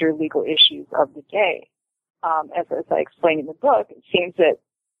the major legal issues of the day. As I explained in the book, it seems that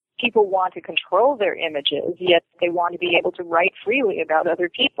people want to control their images, yet they want to be able to write freely about other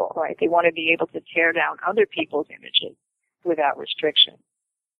people, right? They want to be able to tear down other people's images without restriction.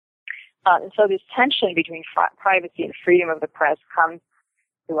 And so this tension between privacy and freedom of the press comes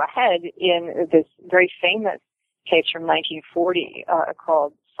to a head in this very famous case from 1940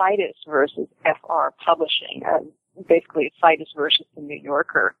 called Citus versus FR Publishing. Basically, Citus versus the New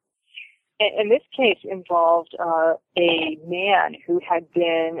Yorker. And this case involved a man who had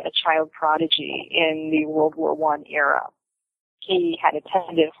been a child prodigy in the World War I era. He had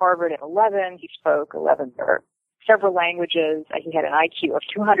attended Harvard at 11. He spoke 11 or several languages. He had an IQ of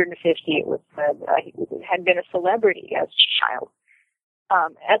 250. It was said he had been a celebrity as a child.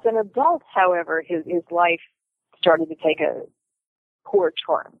 As an adult, however, his life started to take a poor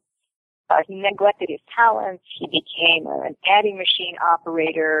turn. He neglected his talents. He became an adding machine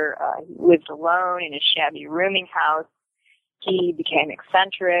operator. He lived alone in a shabby rooming house. He became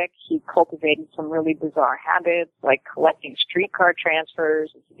eccentric. He cultivated some really bizarre habits, like collecting streetcar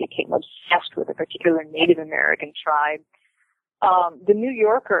transfers. He became obsessed with a particular Native American tribe. The New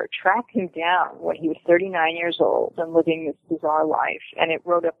Yorker tracked him down when he was 39 years old and living this bizarre life, and it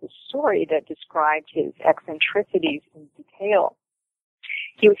wrote up a story that described his eccentricities in detail.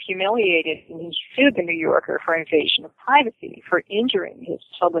 He was humiliated, and he sued the New Yorker for invasion of privacy, for injuring his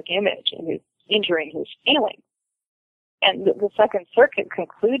public image and injuring his feelings. And the Second Circuit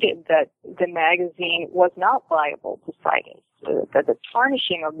concluded that the magazine was not liable to Citus, that the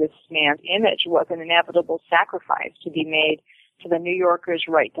tarnishing of this man's image was an inevitable sacrifice to be made to the New Yorker's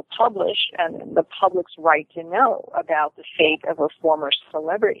right to publish and the public's right to know about the fate of a former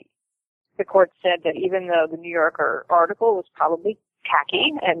celebrity. The court said that even though the New Yorker article was probably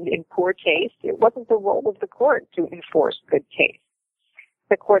tacky and in poor taste, it wasn't the role of the court to enforce good taste.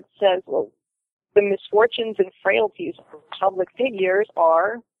 The court says, well, the misfortunes and frailties of public figures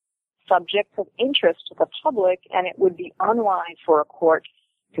are subjects of interest to the public, and it would be unwise for a court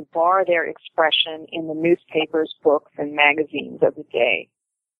to bar their expression in the newspapers, books, and magazines of the day.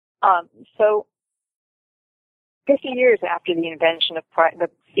 So, 50 years after the invention of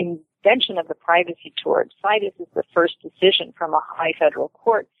the privacy tort, Citus is the first decision from a high federal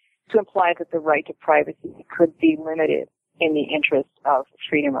court to imply that the right to privacy could be limited in the interest of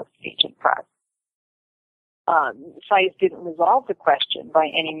freedom of speech and press. Citus didn't resolve the question by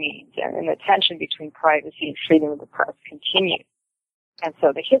any means, and the tension between privacy and freedom of the press continued. And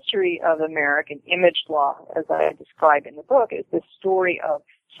so the history of American image law, as I describe in the book, is the story of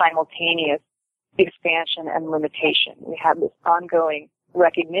simultaneous expansion and limitation. We have this ongoing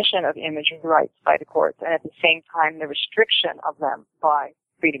recognition of image rights by the courts, and at the same time the restriction of them by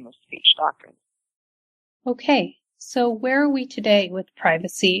freedom of speech doctrine. Okay, so where are we today with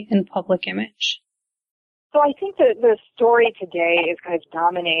privacy and public image? So I think that the story today is kind of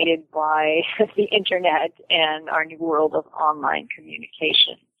dominated by the internet and our new world of online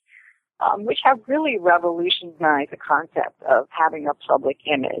communication, which have really revolutionized the concept of having a public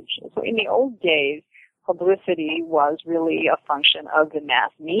image. So in the old days, publicity was really a function of the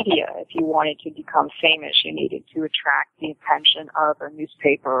mass media. If you wanted to become famous, you needed to attract the attention of a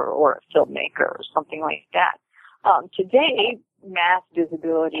newspaper or a filmmaker or something like that. Today, mass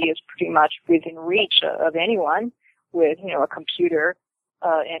visibility is pretty much within reach of anyone with, a computer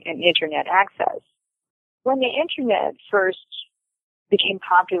and internet access. When the internet first became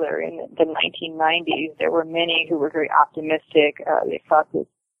popular in the 1990s, there were many who were very optimistic. They thought this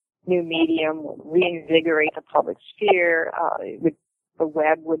new medium would reinvigorate the public sphere. The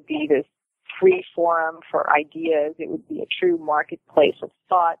web would be this free forum for ideas. It would be a true marketplace of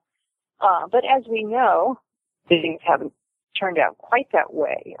thought. But as we know, things haven't turned out quite that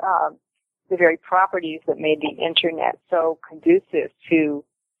way. The very properties that made the internet so conducive to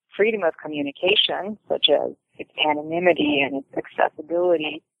freedom of communication, such as its anonymity and its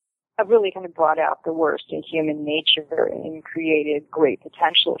accessibility, have really kind of brought out the worst in human nature and created great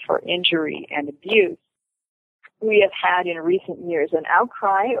potential for injury and abuse. We have had in recent years an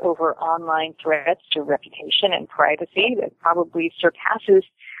outcry over online threats to reputation and privacy that probably surpasses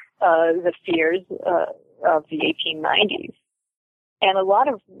the fears of the 1890s. And a lot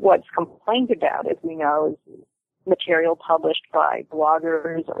of what's complained about, as we know, is material published by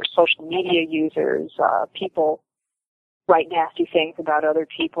bloggers or social media users. People write nasty things about other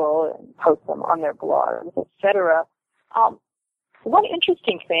people and post them on their blogs, etc. One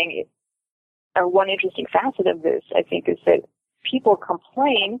interesting thing, or one interesting facet of this, I think, is that people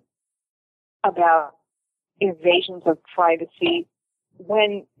complain about invasions of privacy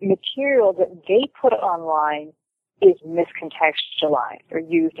when material that they put online is miscontextualized or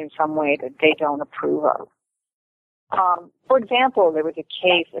used in some way that they don't approve of. For example, there was a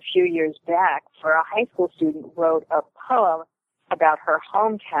case a few years back where a high school student wrote a poem about her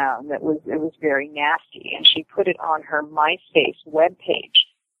hometown that was very nasty, and she put it on her MySpace webpage.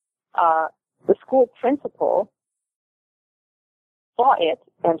 The school principal saw it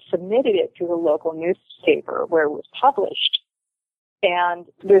and submitted it to the local newspaper where it was published. And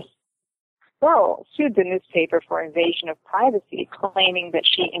this girl sued the newspaper for invasion of privacy, claiming that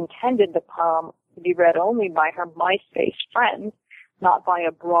she intended the poem to be read only by her MySpace friends, not by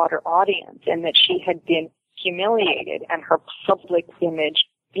a broader audience, and that she had been humiliated and her public image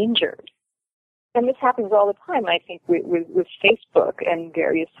injured. And this happens all the time, I think, with Facebook and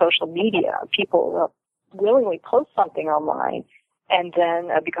various social media. People willingly post something online and then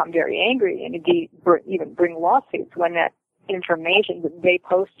become very angry and indeed even bring lawsuits when that information that they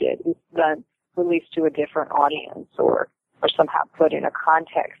posted is then released to a different audience or somehow put in a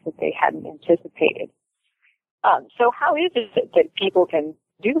context that they hadn't anticipated. So how is it that people can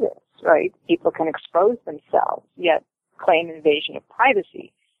do this, right? People can expose themselves, yet claim invasion of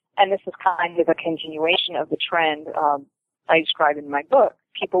privacy. And this is kind of a continuation of the trend I describe in my book.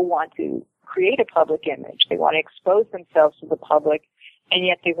 People want to create a public image. They want to expose themselves to the public, and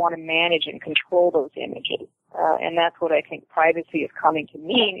yet they want to manage and control those images. And that's what I think privacy is coming to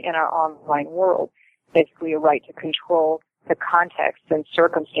mean in our online world, basically a right to control the context and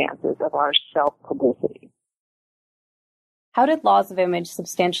circumstances of our self-publicity. How did laws of image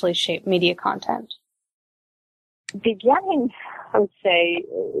substantially shape media content? Beginning, I would say,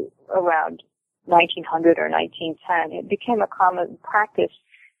 around 1900 or 1910, it became a common practice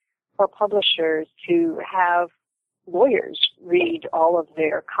for publishers to have lawyers read all of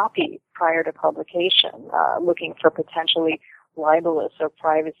their copy prior to publication, looking for potentially libelous or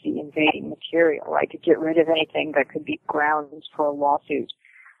privacy invading material, right, to get rid of anything that could be grounds for a lawsuit.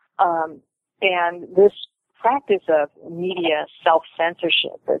 And this practice of media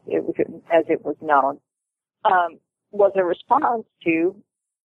self-censorship, as it was known, was a response to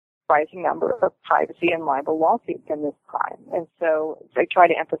rising number of privacy and libel lawsuits in this time. And so I try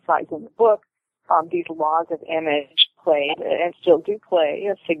to emphasize in the book these laws of image played and still do play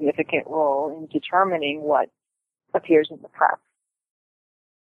a significant role in determining what appears in the press.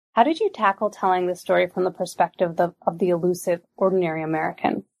 How did you tackle telling the story from the perspective of the elusive, ordinary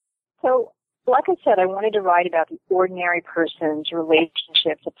American? So, like I said, I wanted to write about the ordinary person's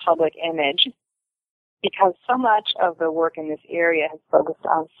relationship to public image because so much of the work in this area has focused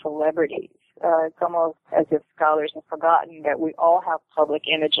on celebrities. It's almost as if scholars have forgotten that we all have public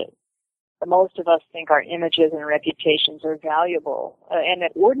images. Most of us think our images and reputations are valuable, and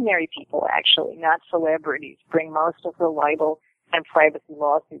that ordinary people, actually, not celebrities, bring most of the libel and privacy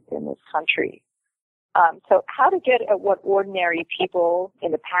lawsuits in this country. So how to get at what ordinary people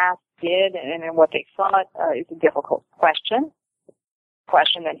in the past did and what they thought is a difficult question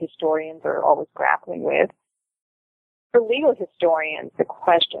that historians are always grappling with. For legal historians, the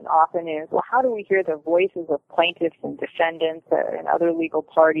question often is, well, how do we hear the voices of plaintiffs and defendants and other legal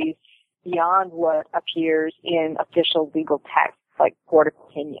parties beyond what appears in official legal texts like court of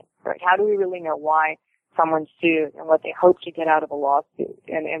opinion, right? How do we really know why someone sued and what they hope to get out of a lawsuit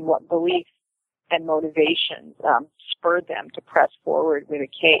and what beliefs and motivations spurred them to press forward with a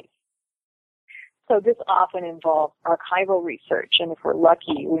case? So this often involves archival research, and if we're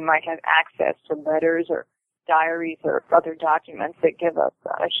lucky, we might have access to letters or diaries or other documents that give us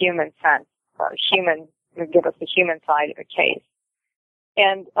a human sense, give us the human side of a case.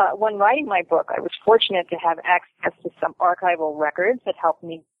 And when writing my book, I was fortunate to have access to some archival records that helped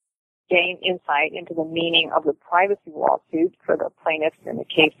me gain insight into the meaning of the privacy lawsuit for the plaintiffs in the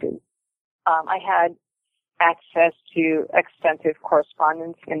cases. I had access to extensive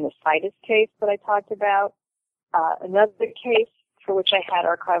correspondence in the Citus case that I talked about. Another case for which I had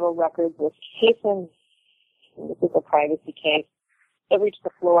archival records was Kaysen. This is a privacy case that reached the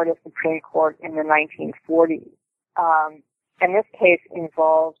Florida Supreme Court in the 1940s. And this case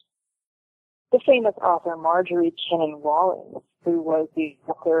involved the famous author Marjorie Kinnan Rawlings, who was the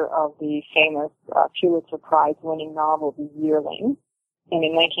author of the famous Pulitzer Prize-winning novel The Yearling. And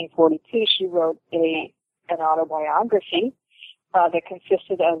in 1942, she wrote an autobiography that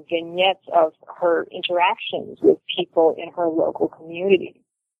consisted of vignettes of her interactions with people in her local community.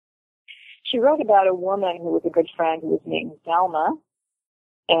 She wrote about a woman who was a good friend who was named Zelma,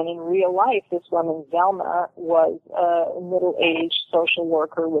 and in real life, this woman, Zelma, was a middle-aged social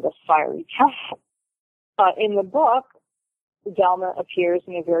worker with a fiery temper. In the book, Zelma appears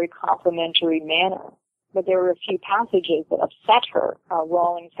in a very complimentary manner, but there were a few passages that upset her.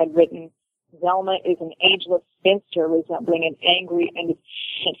 Rawlings had written, Zelma is an ageless spinster resembling an angry and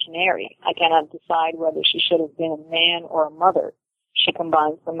impatient canary. I cannot decide whether she should have been a man or a mother. She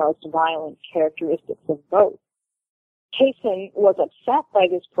combines the most violent characteristics of both. Kaysen was upset by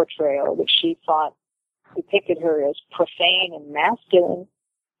this portrayal, which she thought depicted her as profane and masculine,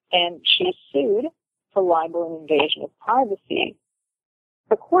 and she sued for libel and invasion of privacy.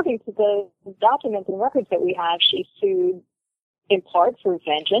 According to the documents and records that we have, she sued in part for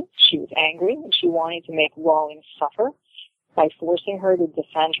vengeance. She was angry and she wanted to make Rawlings suffer by forcing her to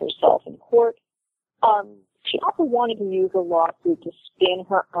defend herself in court. She also wanted to use a lawsuit to spin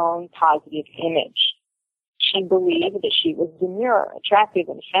her own positive image. She believed that she was demure, attractive,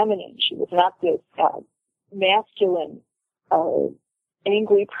 and feminine. She was not this masculine,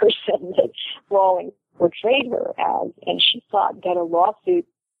 angry person that Rawlings portrayed her as, and she thought that a lawsuit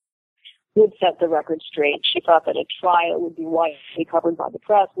would set the record straight. She thought that a trial would be widely covered by the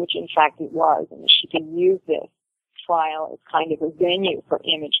press, which in fact it was, and she could use this trial as kind of a venue for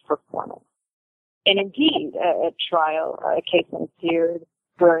image performance. And indeed, at trial, Kaysen appeared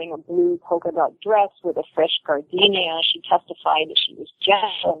wearing a blue polka dot dress with a fresh gardenia. She testified that she was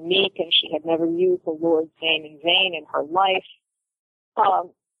gentle and meek, and she had never used the Lord's name in vain in her life.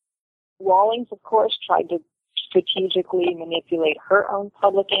 Rawlings, of course, tried to strategically manipulate her own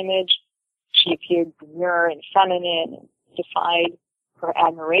public image. She appeared demure and feminine and defied her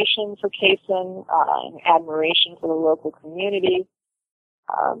admiration for Kaysen and admiration for the local community.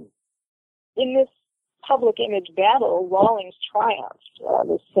 In this public image battle, Rawlings triumphed.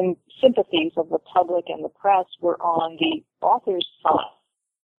 The sympathies of the public and the press were on the author's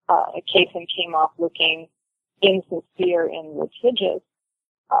side. Kaysen came off looking insincere and litigious.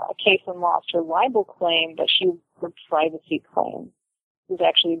 Kaysen lost her libel claim, but she won her privacy claim. It was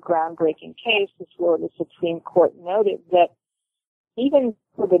actually a groundbreaking case. The Florida Supreme Court noted that even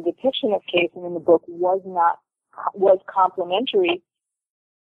though the depiction of Kaysen in the book was complimentary,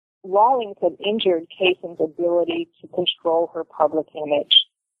 Rawlings had injured Kaysen's ability to control her public image.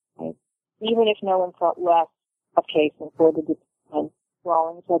 Right? Even if no one thought less of Kaysen for the depiction,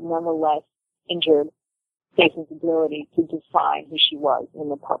 Rawlings had nonetheless injured Kaysen's ability to define who she was in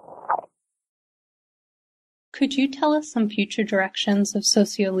the public eye. Could you tell us some future directions of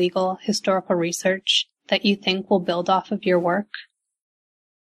socio-legal historical research that you think will build off of your work?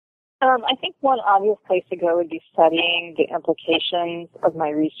 I think one obvious place to go would be studying the implications of my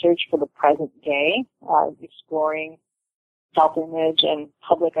research for the present day, exploring self-image and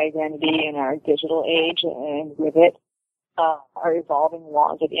public identity in our digital age, and with it, our evolving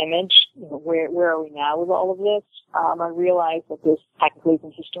laws of image. Where are we now with all of this? I realize that this technically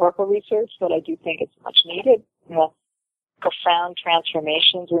isn't historical research, but I do think it's much needed. The profound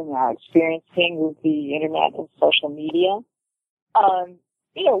transformations we're now experiencing with the internet and social media.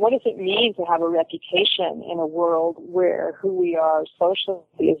 What does it mean to have a reputation in a world where who we are socially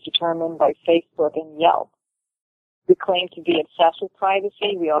is determined by Facebook and Yelp? We claim to be obsessed with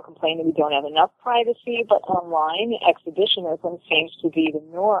privacy. We all complain that we don't have enough privacy, but online exhibitionism seems to be the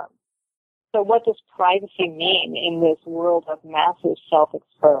norm. So what does privacy mean in this world of massive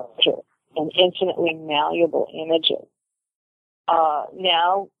self-exposure and infinitely malleable images?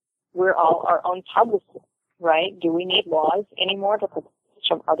 Now we're all our own publicists, right? Do we need laws anymore to protect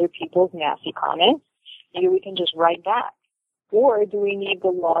from other people's nasty comments? Maybe we can just write back. Or do we need the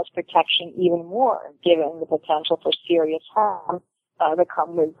law's protection even more, given the potential for serious harm that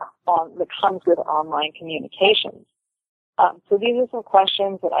comes with online communications? So these are some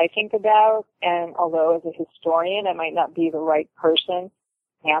questions that I think about, and although as a historian I might not be the right person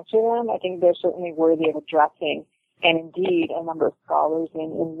to answer them, I think they're certainly worthy of addressing, and indeed a number of scholars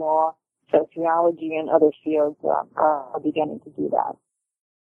in law, sociology, and other fields are beginning to do that.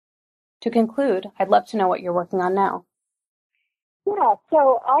 To conclude, I'd love to know what you're working on now. Yeah,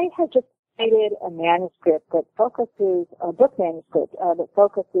 so I have just created a manuscript that focuses, a book manuscript that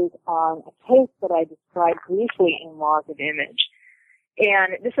focuses on a case that I described briefly in Laws of Image.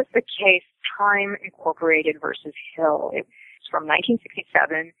 And this is the case Time Incorporated versus Hill. It's from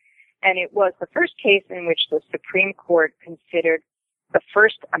 1967, and it was the first case in which the Supreme Court considered the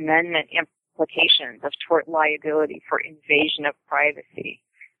First Amendment implications of tort liability for invasion of privacy.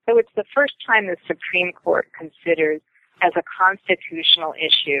 So it's the first time the Supreme Court considers as a constitutional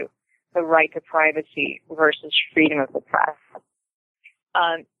issue, the right to privacy versus freedom of the press.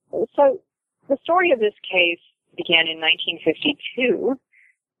 So the story of this case began in 1952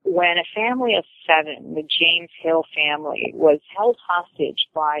 when a family of 7, the James Hill family, was held hostage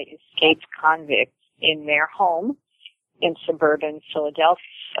by escaped convicts in their home in suburban Philadelphia.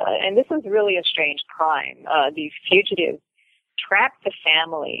 And this was really a strange crime. These fugitives trapped the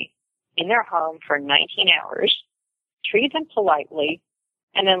family in their home for 19 hours, treated them politely,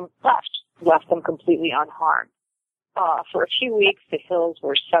 and then left them completely unharmed. For a few weeks, the Hills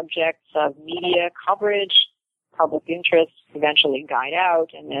were subjects of media coverage. Public interest eventually died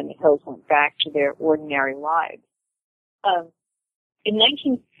out, and then the Hills went back to their ordinary lives. In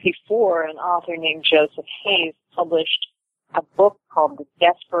 1964, an author named Joseph Hayes published a book called The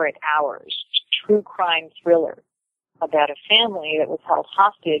Desperate Hours, a true crime thriller about a family that was held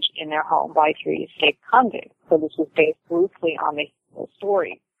hostage in their home by 3 escaped convicts. So this was based loosely on the Hill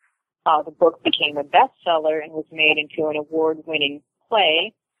story. The book became a bestseller and was made into an award-winning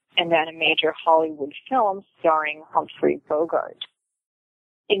play and then a major Hollywood film starring Humphrey Bogart.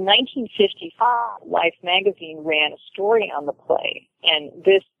 In 1955, Life magazine ran a story on the play, and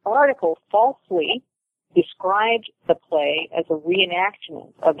this article falsely described the play as a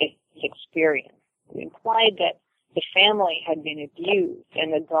reenactment of his experience. It implied that the family had been abused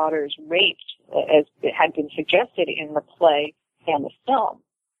and the daughters raped, as had been suggested in the play and the film.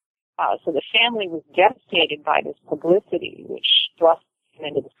 So the family was devastated by this publicity, which thrust them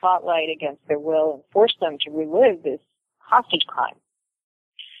into the spotlight against their will and forced them to relive this hostage crime.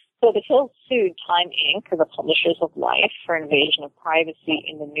 So the Hills sued Time Inc., the publishers of Life, for invasion of privacy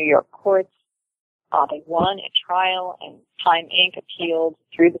in the New York courts. They won at trial, and Time Inc. appealed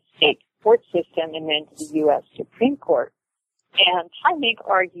through the state court system and then to the U.S. Supreme Court. And Time Inc.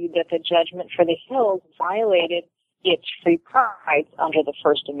 argued that the judgment for the Hills violated its free rights under the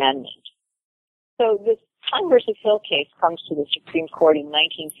First Amendment. So this Time versus Hill case comes to the Supreme Court in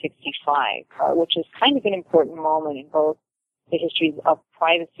 1965, which is kind of an important moment in both the history of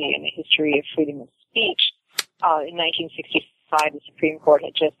privacy and the history of freedom of speech. In 1965, the Supreme Court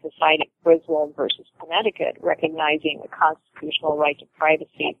had just decided Griswold versus Connecticut, recognizing the constitutional right to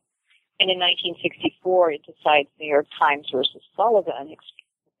privacy. And in 1964, it decides New York Times versus Sullivan,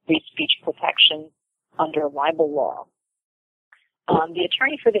 free speech protection under libel law. The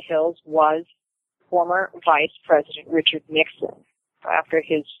attorney for the Hills was former Vice President Richard Nixon. After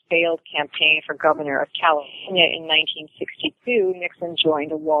his failed campaign for governor of California in 1962, Nixon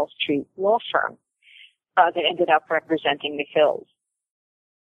joined a Wall Street law firm that ended up representing the Hills.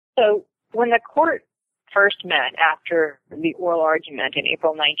 So when the court first met after the oral argument in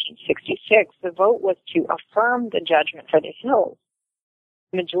April 1966, the vote was to affirm the judgment for the Hills.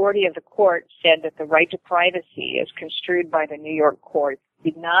 The majority of the court said that the right to privacy, as construed by the New York courts,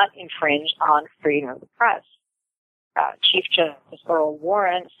 did not infringe on freedom of the press. Chief Justice Earl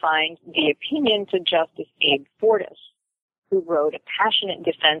Warren signed the opinion to Justice Abe Fortas, who wrote a passionate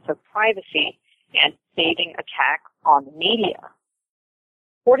defense of privacy and scathing attack on the media.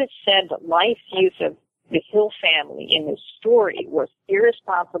 Fortas said that Life's use of the Hill family in this story was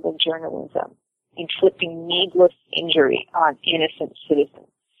irresponsible journalism, inflicting needless injury on innocent citizens,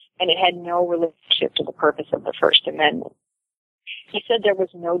 and it had no relationship to the purpose of the First Amendment. He said there was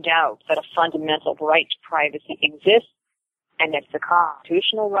no doubt that a fundamental right to privacy exists, and it's a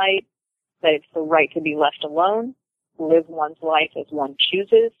constitutional right, that it's the right to be left alone, live one's life as one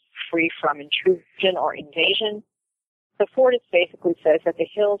chooses, free from intrusion or invasion. So Fortas basically says that the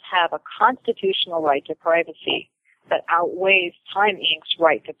Hills have a constitutional right to privacy that outweighs Time Inc.'s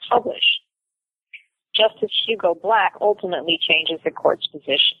right to publish. Justice Hugo Black ultimately changes the court's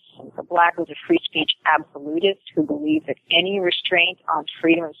position. Black was a free speech absolutist who believed that any restraint on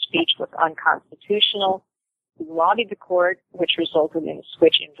freedom of speech was unconstitutional. He lobbied the court, which resulted in a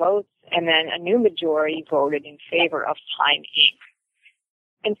switch in votes, and then a new majority voted in favor of Time Inc.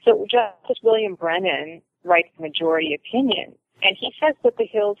 And so Justice William Brennan writes the majority opinion, and he says that the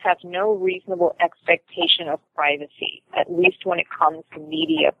Hills have no reasonable expectation of privacy, at least when it comes to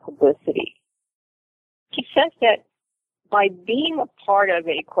media publicity. He says that by being a part of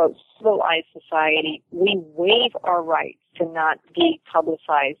a, quote, civilized society, we waive our rights to not be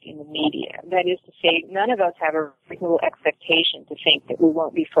publicized in the media. That is to say, none of us have a reasonable expectation to think that we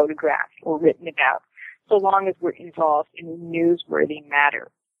won't be photographed or written about, so long as we're involved in a newsworthy matter.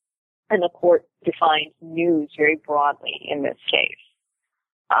 And the court defines news very broadly in this case.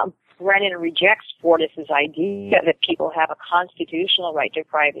 Brennan rejects Fortas' idea that people have a constitutional right to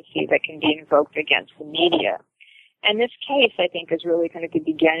privacy that can be invoked against the media. And this case, I think, is really kind of the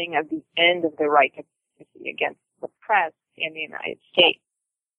beginning of the end of the right to privacy against the press in the United States.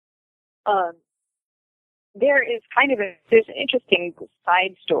 There's an interesting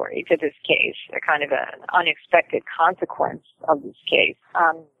side story to this case, a kind of an unexpected consequence of this case.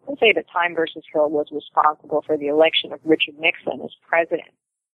 Let's say that Time versus Hill was responsible for the election of Richard Nixon as president.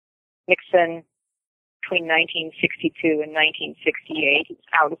 Nixon, between 1962 and 1968, he was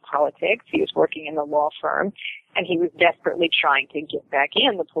out of politics. He was working in the law firm, and he was desperately trying to get back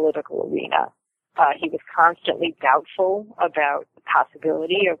in the political arena. He was constantly doubtful about the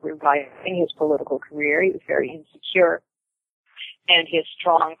possibility of reviving his political career. He was very insecure. And his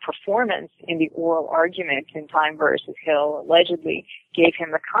strong performance in the oral argument in Time versus Hill allegedly gave him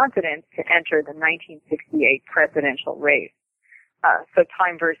the confidence to enter the 1968 presidential race. So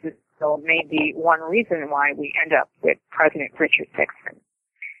Time versus Hill may be one reason why we end up with President Richard Nixon.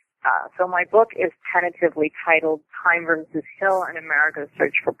 So my book is tentatively titled Time versus Hill and America's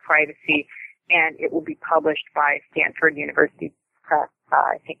Search for Privacy, and it will be published by Stanford University Press,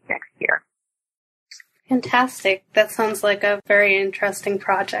 I think, next year. Fantastic. That sounds like a very interesting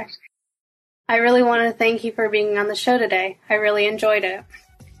project. I really want to thank you for being on the show today. I really enjoyed it.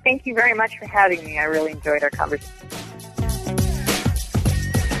 Thank you very much for having me. I really enjoyed our conversation.